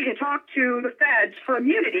he's happy to talk to the feds for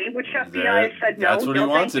immunity, which FBI said no. That's what he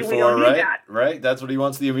wants it for, right? Right? That's what he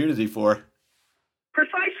wants the immunity for.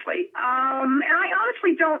 Precisely. And I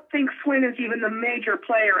honestly don't think Flynn is even the major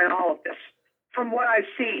player in all of this, from what I've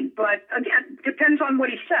seen. But, again, depends on what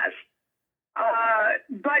he says.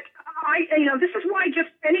 But this is why just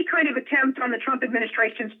any kind of attempt on the Trump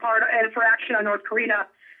administration's part and for action on North Korea,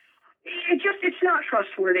 it's not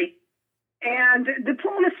trustworthy. And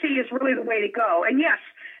diplomacy is really the way to go. And yes,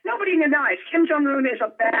 nobody denies Kim Jong-un is a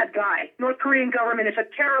bad guy. North Korean government is a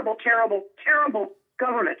terrible, terrible, terrible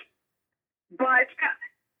government. But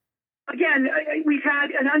again, we've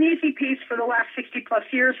had an uneasy peace for the last 60 plus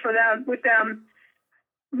years with them.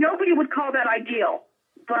 Nobody would call that ideal.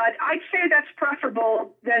 But I'd say that's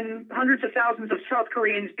preferable than hundreds of thousands of South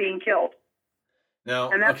Koreans being killed. Now,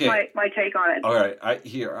 and that's my take on it. All right,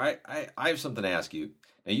 I have something to ask you.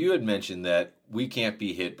 Now, you had mentioned that we can't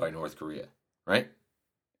be hit by North Korea, right?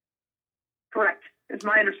 Correct. It's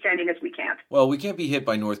my understanding is we can't. Well, we can't be hit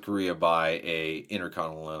by North Korea by a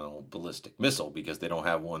intercontinental ballistic missile because they don't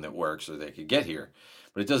have one that works or they could get here.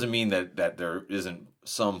 But it doesn't mean that there isn't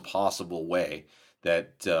some possible way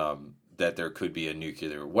that there could be a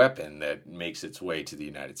nuclear weapon that makes its way to the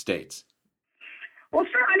United States. Well,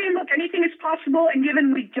 sir, look, anything is possible, and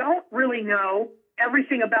given we don't really know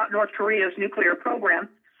everything about North Korea's nuclear program,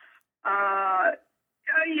 there are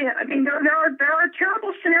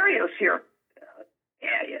terrible scenarios here.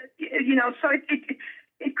 So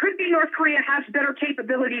it could be North Korea has better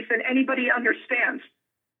capabilities than anybody understands.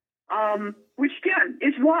 Which again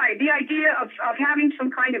is why the idea of having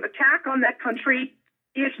some kind of attack on that country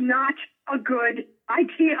is not a good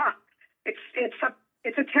idea.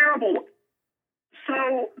 It's a terrible one.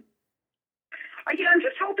 So again, I'm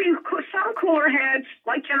just hoping some cooler heads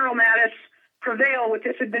like General Mattis prevail with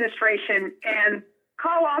this administration and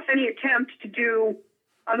call off any attempt to do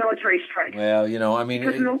a military strike. Well,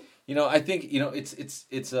 I think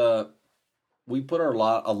it's we put a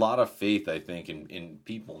lot of faith, I think, in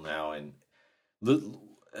people now, and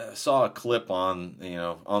saw a clip on the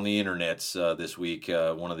internets this week,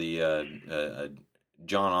 one of the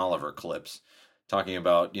John Oliver clips talking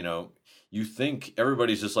about you think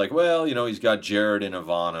everybody's just like, well, he's got Jared and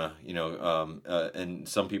Ivana, and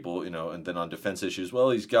some people, and then on defense issues,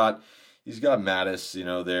 well, he's got Mattis,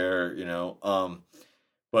 there,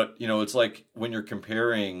 but it's like when you're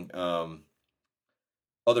comparing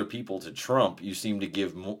other people to Trump, you seem to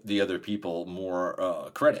give the other people more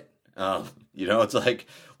credit. It's like,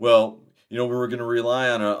 well, we were going to rely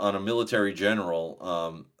on a military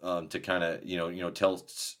general to kind of tell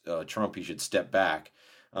Trump he should step back.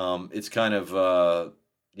 It's kind of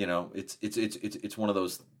it's one of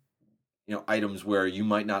those items where you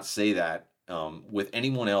might not say that with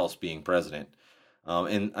anyone else being president.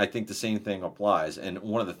 And I think the same thing applies. And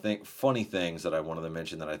one of the funny things that I wanted to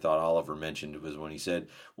mention that I thought Oliver mentioned was when he said,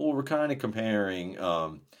 well, we're kind of comparing,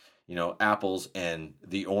 apples and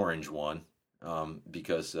the orange one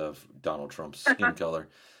because of Donald Trump's skin color.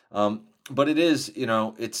 But it is,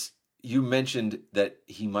 you mentioned that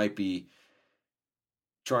he might be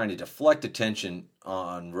trying to deflect attention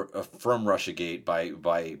from Russiagate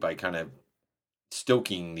by kind of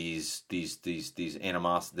stoking this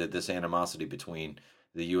animosity between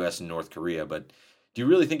the U.S. and North Korea. But do you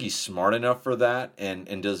really think he's smart enough for that?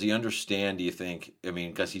 And does he understand, do you think,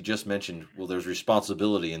 because he just mentioned, well, there's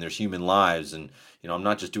responsibility and there's human lives, and, I'm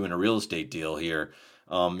not just doing a real estate deal here.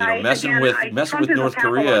 Messing with North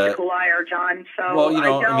Korea. Liar, John, so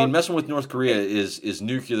well, messing with North Korea is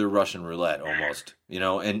nuclear Russian roulette almost,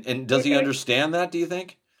 and does he understand that, do you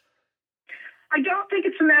think? I don't think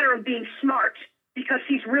it's a matter of being smart, because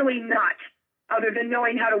he's really not, other than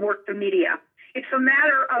knowing how to work the media. It's a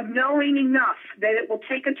matter of knowing enough that it will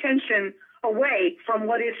take attention away from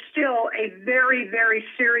what is still a very, very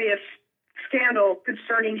serious scandal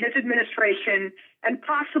concerning his administration and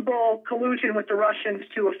possible collusion with the Russians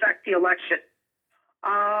to affect the election.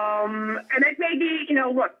 And it may be,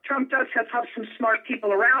 look, Trump does have some smart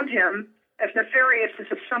people around him, as nefarious as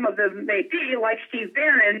some of them may be, like Steve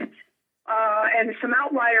Bannon, and some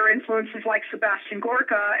outlier influences like Sebastian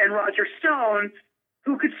Gorka and Roger Stone,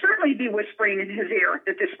 who could certainly be whispering in his ear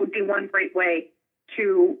that this would be one great way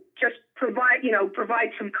to just provide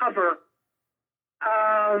some cover.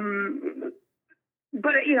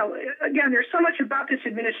 but again, there's so much about this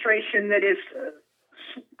administration that is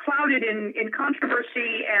clouded in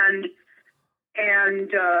controversy and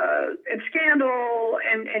scandal,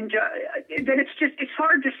 and that it's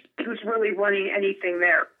hard to see who's really running anything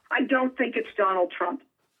there. I don't think it's Donald Trump.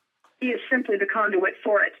 He is simply the conduit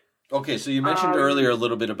for it. Okay, so you mentioned earlier a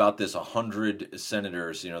little bit about this 100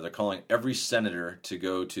 senators. They're calling every senator to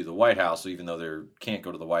go to the White House, so even though they can't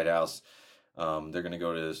go to the White House, they're going to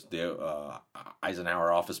go to the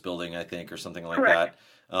Eisenhower office building, I think, or something like Correct.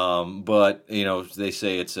 that. But they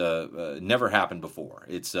say it's never happened before.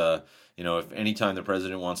 It's if anytime the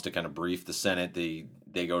president wants to kind of brief the Senate, they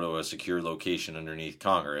go to a secure location underneath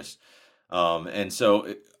Congress, and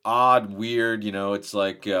so odd, weird. It's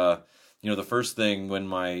like the first thing when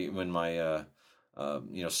my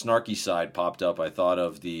snarky side popped up, I thought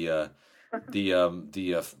of the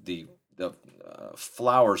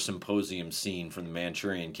flower symposium scene from the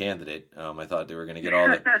Manchurian Candidate. I thought they were going to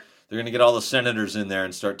get all the senators in there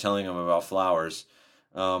and start telling them about flowers.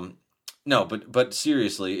 No, but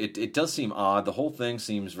seriously, it does seem odd. The whole thing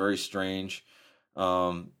seems very strange.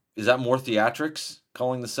 Is that more theatrics,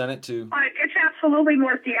 calling the Senate to? It's absolutely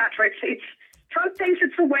more theatrics. Trump thinks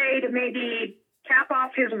it's a way to maybe cap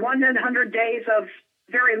off his 100 days of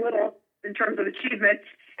very little in terms of achievement.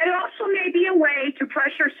 And it also may be a way to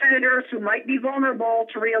pressure senators who might be vulnerable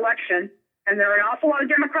to re-election. And there are an awful lot of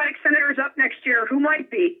Democratic senators up next year who might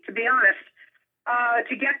be, to be honest,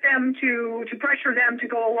 to get them to pressure them to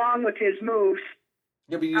go along with his moves.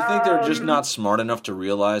 Yeah, but you think they're just not smart enough to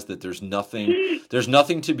realize that there's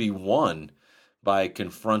nothing to be won by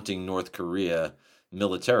confronting North Korea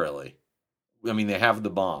militarily? I mean, they have the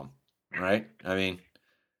bomb, right? I mean...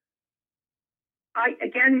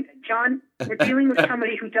 Again, John, we're dealing with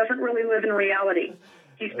somebody who doesn't really live in reality.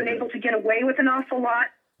 He's been able to get away with an awful lot.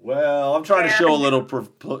 Well, I'm trying to show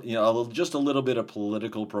just a little bit of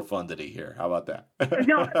political profundity here. How about that?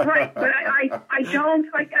 No, right, but I don't.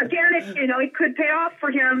 Again, it could pay off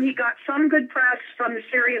for him. He got some good press from the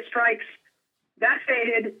Syria strikes. That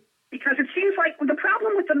faded because it seems like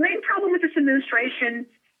the main problem with this administration,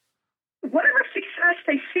 whatever success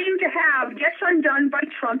they seem to have, gets undone by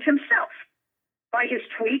Trump himself, by his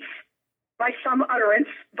tweets, by some utterance,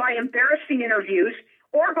 by embarrassing interviews,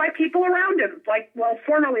 or by people around him,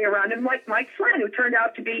 formerly around him, like Mike Flynn, who turned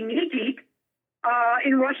out to be knee-deep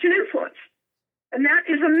in Russian influence. And that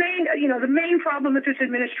is the main problem with this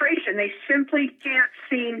administration. They simply can't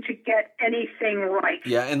seem to get anything right.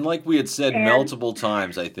 Yeah, and like we had said multiple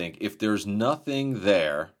times, I think, if there's nothing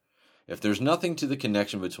there, if there's nothing to the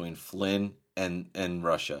connection between Flynn and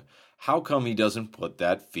Russia, how come he doesn't put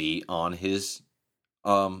that fee on his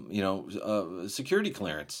security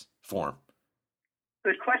clearance form?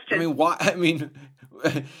 Good question. I mean, why? I mean,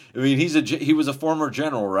 he was a former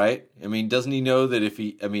general, right? I mean, doesn't he know that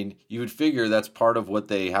you would figure that's part of what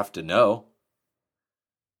they have to know.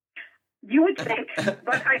 You would think,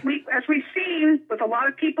 but as we've seen with a lot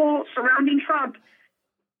of people surrounding Trump,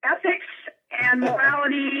 ethics and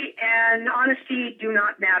morality and honesty do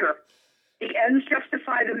not matter. The ends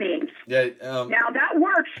justify the means. Yeah. Now that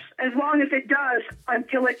works as long as it does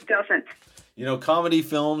until it doesn't. Comedy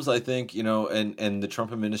films, I think, and the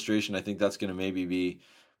Trump administration, I think that's going to maybe be,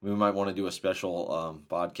 we might want to do a special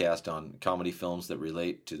podcast on comedy films that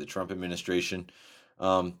relate to the Trump administration.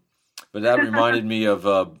 But that reminded me of,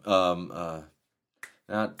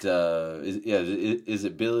 is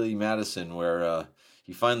it Billy Madison, where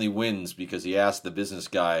he finally wins because he asked the business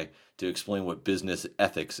guy to explain what business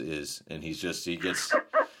ethics is, and he gets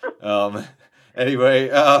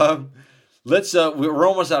anyway. Let's we're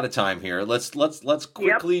almost out of time here. Let's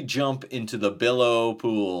quickly jump into the billow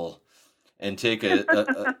pool and take and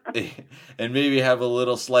maybe have a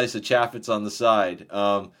little slice of Chaffetz on the side.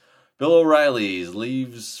 Bill O'Reilly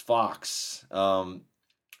leaves Fox.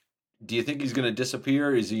 Do you think he's going to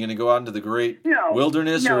disappear? Is he going to go out into the great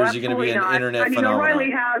wilderness, or is he going to be an internet phenomenon? O'Reilly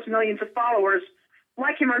has millions of followers,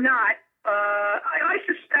 like him or not. I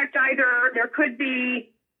suspect either there could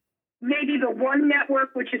be maybe the One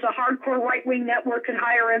Network, which is a hardcore right-wing network, could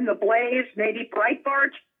hire him, the Blaze, maybe Breitbart.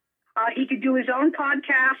 He could do his own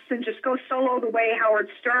podcasts and just go solo the way Howard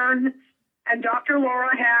Stern and Dr.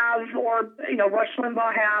 Laura have, or Rush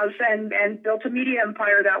Limbaugh has, and built a media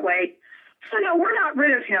empire that way. So no, we're not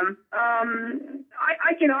rid of him.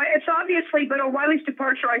 It's obviously, but O'Reilly's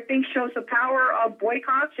departure, I think, shows the power of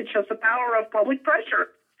boycotts. It shows the power of public pressure.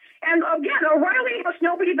 And again, O'Reilly has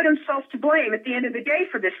nobody but himself to blame at the end of the day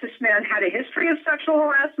for this. This man had a history of sexual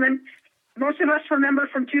harassment. Most of us remember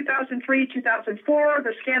from 2003, 2004,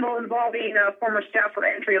 the scandal involving former staffer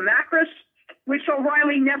Andrea Macris, which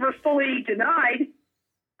O'Reilly never fully denied.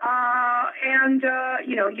 And,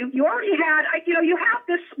 you already had, you have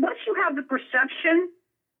this, once you have the perception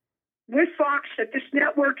with Fox that this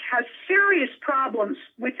network has serious problems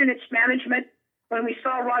within its management, when we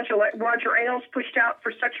saw Roger Ailes pushed out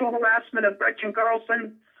for sexual harassment of Gretchen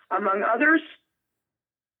Carlson, among others,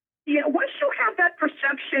 once you have that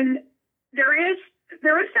perception, there is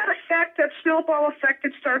that effect, that snowball effect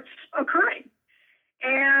that starts occurring.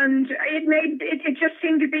 And it just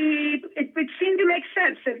seemed to be, it seemed to make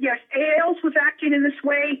sense that, yes, Ailes was acting in this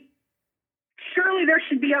way. Surely there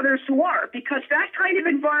should be others who are, because that kind of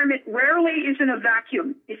environment rarely is in a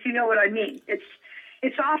vacuum, if you know what I mean.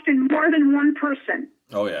 It's often more than one person.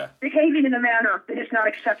 Oh yeah, behaving in a manner that is not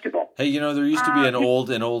acceptable. Hey, there used to be an old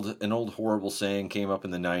horrible saying came up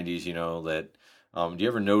in the 90s. That do you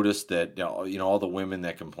ever notice that all the women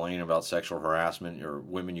that complain about sexual harassment or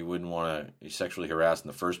women you wouldn't want to sexually harass in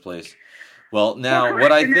the first place? Well, now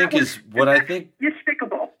what I think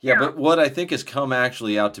despicable. Yeah, but what I think has come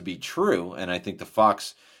actually out to be true, and I think the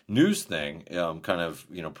Fox News thing kind of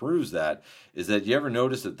proves that, is that you ever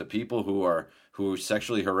notice that the people who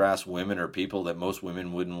sexually harass women are people that most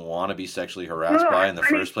women wouldn't want to be sexually harassed by in the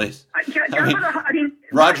first place?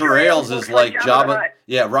 Roger Ailes is like Jabba.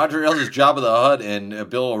 Yeah, Roger Ailes is Jabba the Hutt, and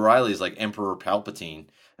Bill O'Reilly is like Emperor Palpatine.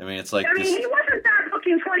 I mean, it's like he wasn't that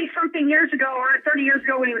looking 20-something years ago or 30 years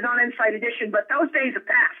ago when he was on Inside Edition, but those days have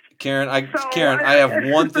passed. Karen, I have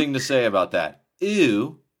one thing to say about that.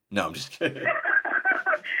 Ew. No, I'm just kidding.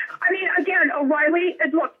 Again, O'Reilly,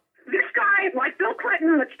 look, this guy, like Bill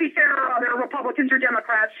Clinton, let's be fair, or other Republicans or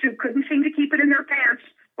Democrats who couldn't seem to keep it in their pants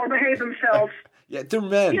or behave themselves. Yeah, they're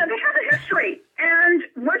men. They have a history. And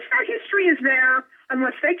once that history is there,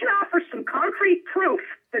 unless they can offer some concrete proof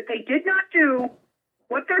that they did not do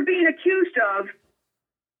what they're being accused of,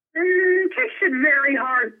 it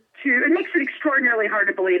makes it extraordinarily hard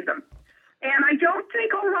to believe them. And I don't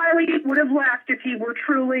think O'Reilly would have left if he were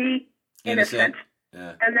truly innocent.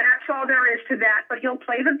 Yeah. And that's all there is to that. But he'll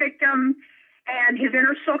play the victim, and his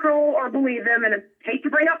inner circle or believe him. And I hate to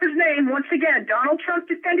bring up his name once again. Donald Trump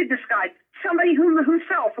defended this guy, somebody who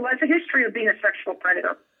has a history of being a sexual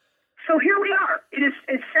predator. So here we are.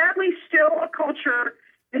 It's sadly still a culture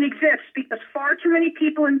that exists because far too many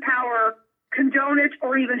people in power condone it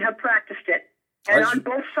or even have practiced it. And on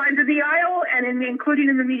both sides of the aisle, and including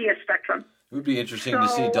in the media spectrum. It would be interesting to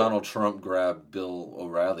see Donald Trump grab Bill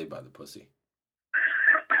O'Reilly by the pussy.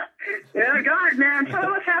 Yeah, God, man, some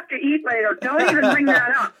of us have to eat later. Don't even bring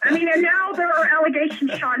that up. And now there are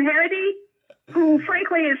allegations. Sean Hannity, who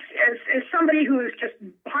frankly is somebody who is just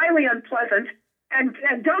highly unpleasant and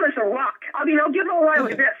dumb as a rock. I'll give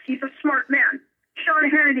O'Reilly this. He's a smart man. Sean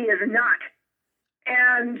Hannity is not.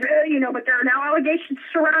 And, but there are now allegations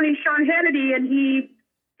surrounding Sean Hannity, and his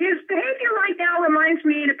behavior right now reminds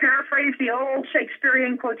me, to paraphrase the old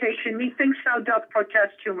Shakespearean quotation, methinks thou doth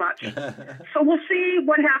protest too much. So we'll see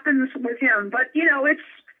what happens with him. But,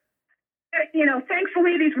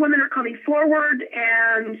 thankfully these women are coming forward,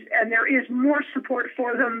 and there is more support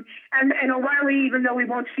for them. And O'Reilly, even though we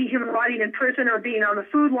won't see him rotting in prison or being on the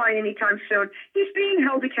food line anytime soon, he's being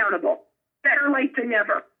held accountable. Better late than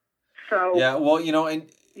never. So yeah, well, you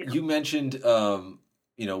mentioned,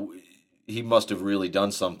 he must have really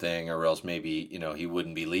done something, or else maybe he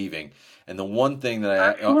wouldn't be leaving. And the one thing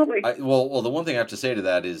that the one thing I have to say to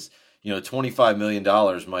that is, $25 million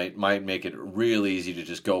might make it real easy to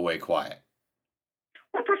just go away quiet.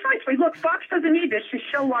 Well, precisely. Look, Fox doesn't need this. His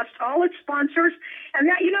show lost all its sponsors, and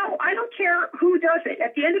that I don't care who does it.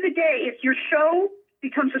 At the end of the day, if your show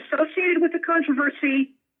becomes associated with the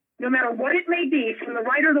controversy, no matter what it may be, from the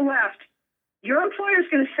right or the left, your employer is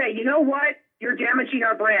going to say, you know what, you're damaging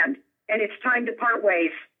our brand, and it's time to part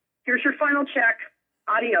ways. Here's your final check.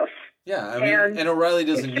 Adios. Yeah, and O'Reilly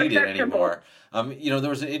doesn't need it anymore. There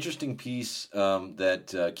was an interesting piece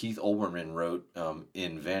that Keith Olbermann wrote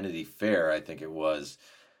in Vanity Fair, I think it was,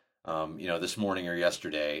 this morning or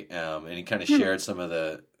yesterday, and he kind of shared some of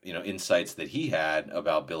the insights that he had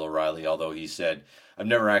about Bill O'Reilly, although he said, I've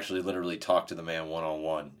never actually literally talked to the man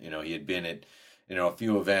one-on-one. He had been at a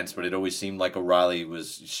few events, but it always seemed like O'Reilly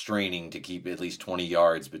was straining to keep at least 20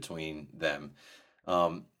 yards between them.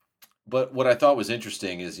 But what I thought was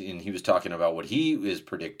interesting is, and he was talking about what he is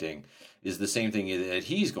predicting is the same thing that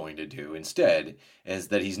he's going to do instead, is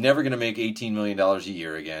that he's never going to make $18 million a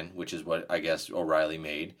year again, which is what I guess O'Reilly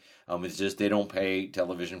made. It's just they don't pay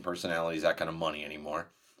television personalities that kind of money anymore.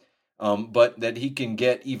 But that he can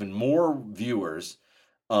get even more viewers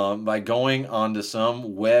by going onto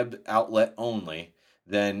some web outlet only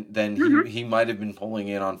than he might have been pulling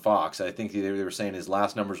in on Fox. I think they were saying his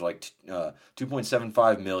last numbers were like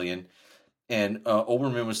 2.75 million,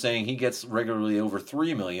 Olbermann was saying he gets regularly over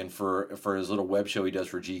 $3 million for his little web show he does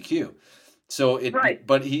for GQ. So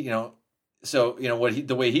but he,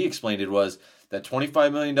 the way he explained it was that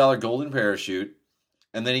 $25 million golden parachute,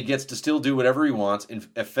 and then he gets to still do whatever he wants and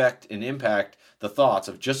affect and impact the thoughts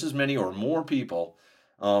of just as many or more people,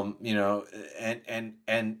 and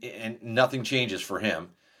nothing changes for him.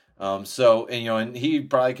 And he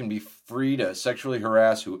probably can be free to sexually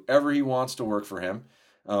harass whoever he wants to work for him,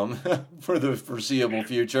 for the foreseeable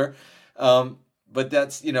future. But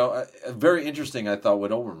that's, very interesting, I thought,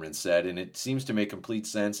 what Olbermann said, and it seems to make complete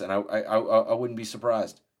sense, and I wouldn't be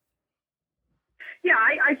surprised. Yeah,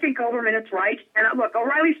 I think Olbermann is right. And look,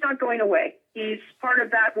 O'Reilly's not going away. He's part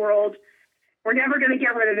of that world. We're never going to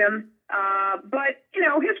get rid of him. But,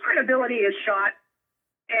 his credibility is shot.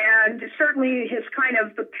 And certainly his kind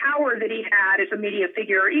of the power that he had as a media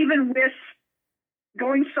figure, even with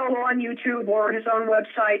going solo on YouTube or his own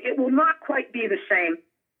website, it will not quite be the same.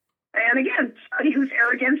 And again, somebody whose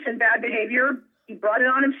arrogance and bad behavior, he brought it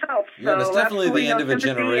on himself. Yeah, so it's definitely the end of a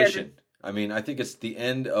generation. I mean, I think it's the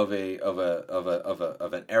end of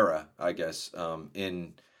an era, I guess,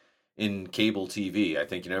 in cable TV. I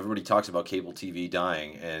think everybody talks about cable TV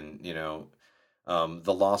dying, and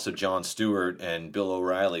the loss of Jon Stewart and Bill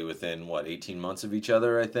O'Reilly within 18 months of each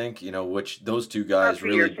other. I think which those two guys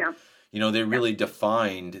really, they really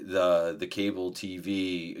defined the cable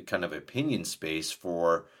TV kind of opinion space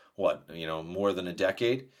for more than a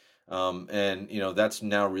decade. And that's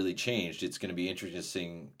now really changed. It's going to be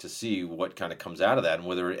interesting to see what kind of comes out of that, and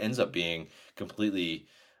whether it ends up being completely,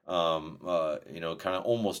 kind of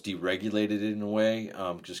almost deregulated in a way,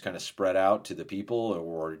 just kind of spread out to the people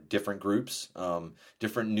or different groups,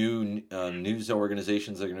 different new news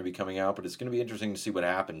organizations are going to be coming out. But it's going to be interesting to see what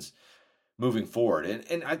happens moving forward.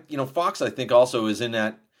 And Fox, I think, also is in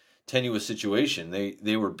that tenuous situation.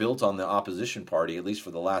 They were built on the opposition party, at least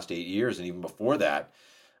for the last 8 years, and even before that.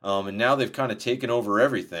 And now they've kind of taken over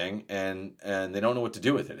everything, and they don't know what to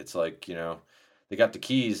do with it. It's like, they got the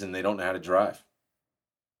keys and they don't know how to drive.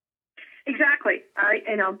 Exactly.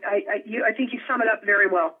 I think you sum it up very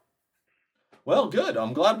well. Well, good.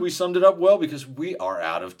 I'm glad we summed it up well, because we are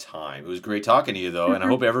out of time. It was great talking to you, though, and I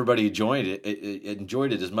hope everybody enjoyed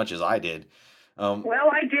it as much as I did. Well,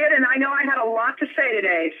 I did, and I know I had a lot to say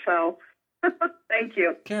today, so thank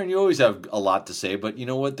you. Karen, you always have a lot to say, but you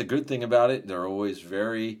know what? The good thing about it, they're always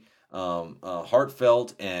very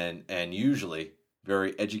heartfelt and usually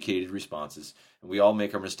very educated responses. And we all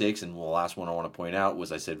make our mistakes, and the last one I want to point out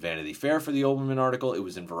was I said Vanity Fair for the Olbermann article. It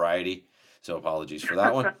was in Variety, so apologies for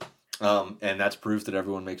that one. And that's proof that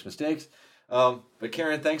everyone makes mistakes. But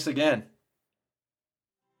Karen, thanks again.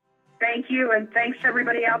 Thank you, and thanks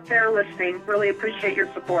everybody out there listening. Really appreciate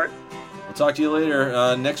your support. We'll talk to you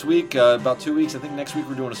later. Next week, about 2 weeks. I think next week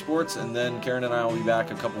we're doing a sports, and then Karen and I will be back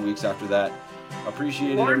a couple weeks after that.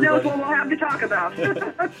 Appreciate it, everybody. Lord knows what we'll have to talk about.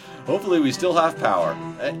 Hopefully we still have power.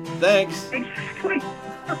 Thanks. Exactly.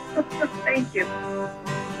 Thank you.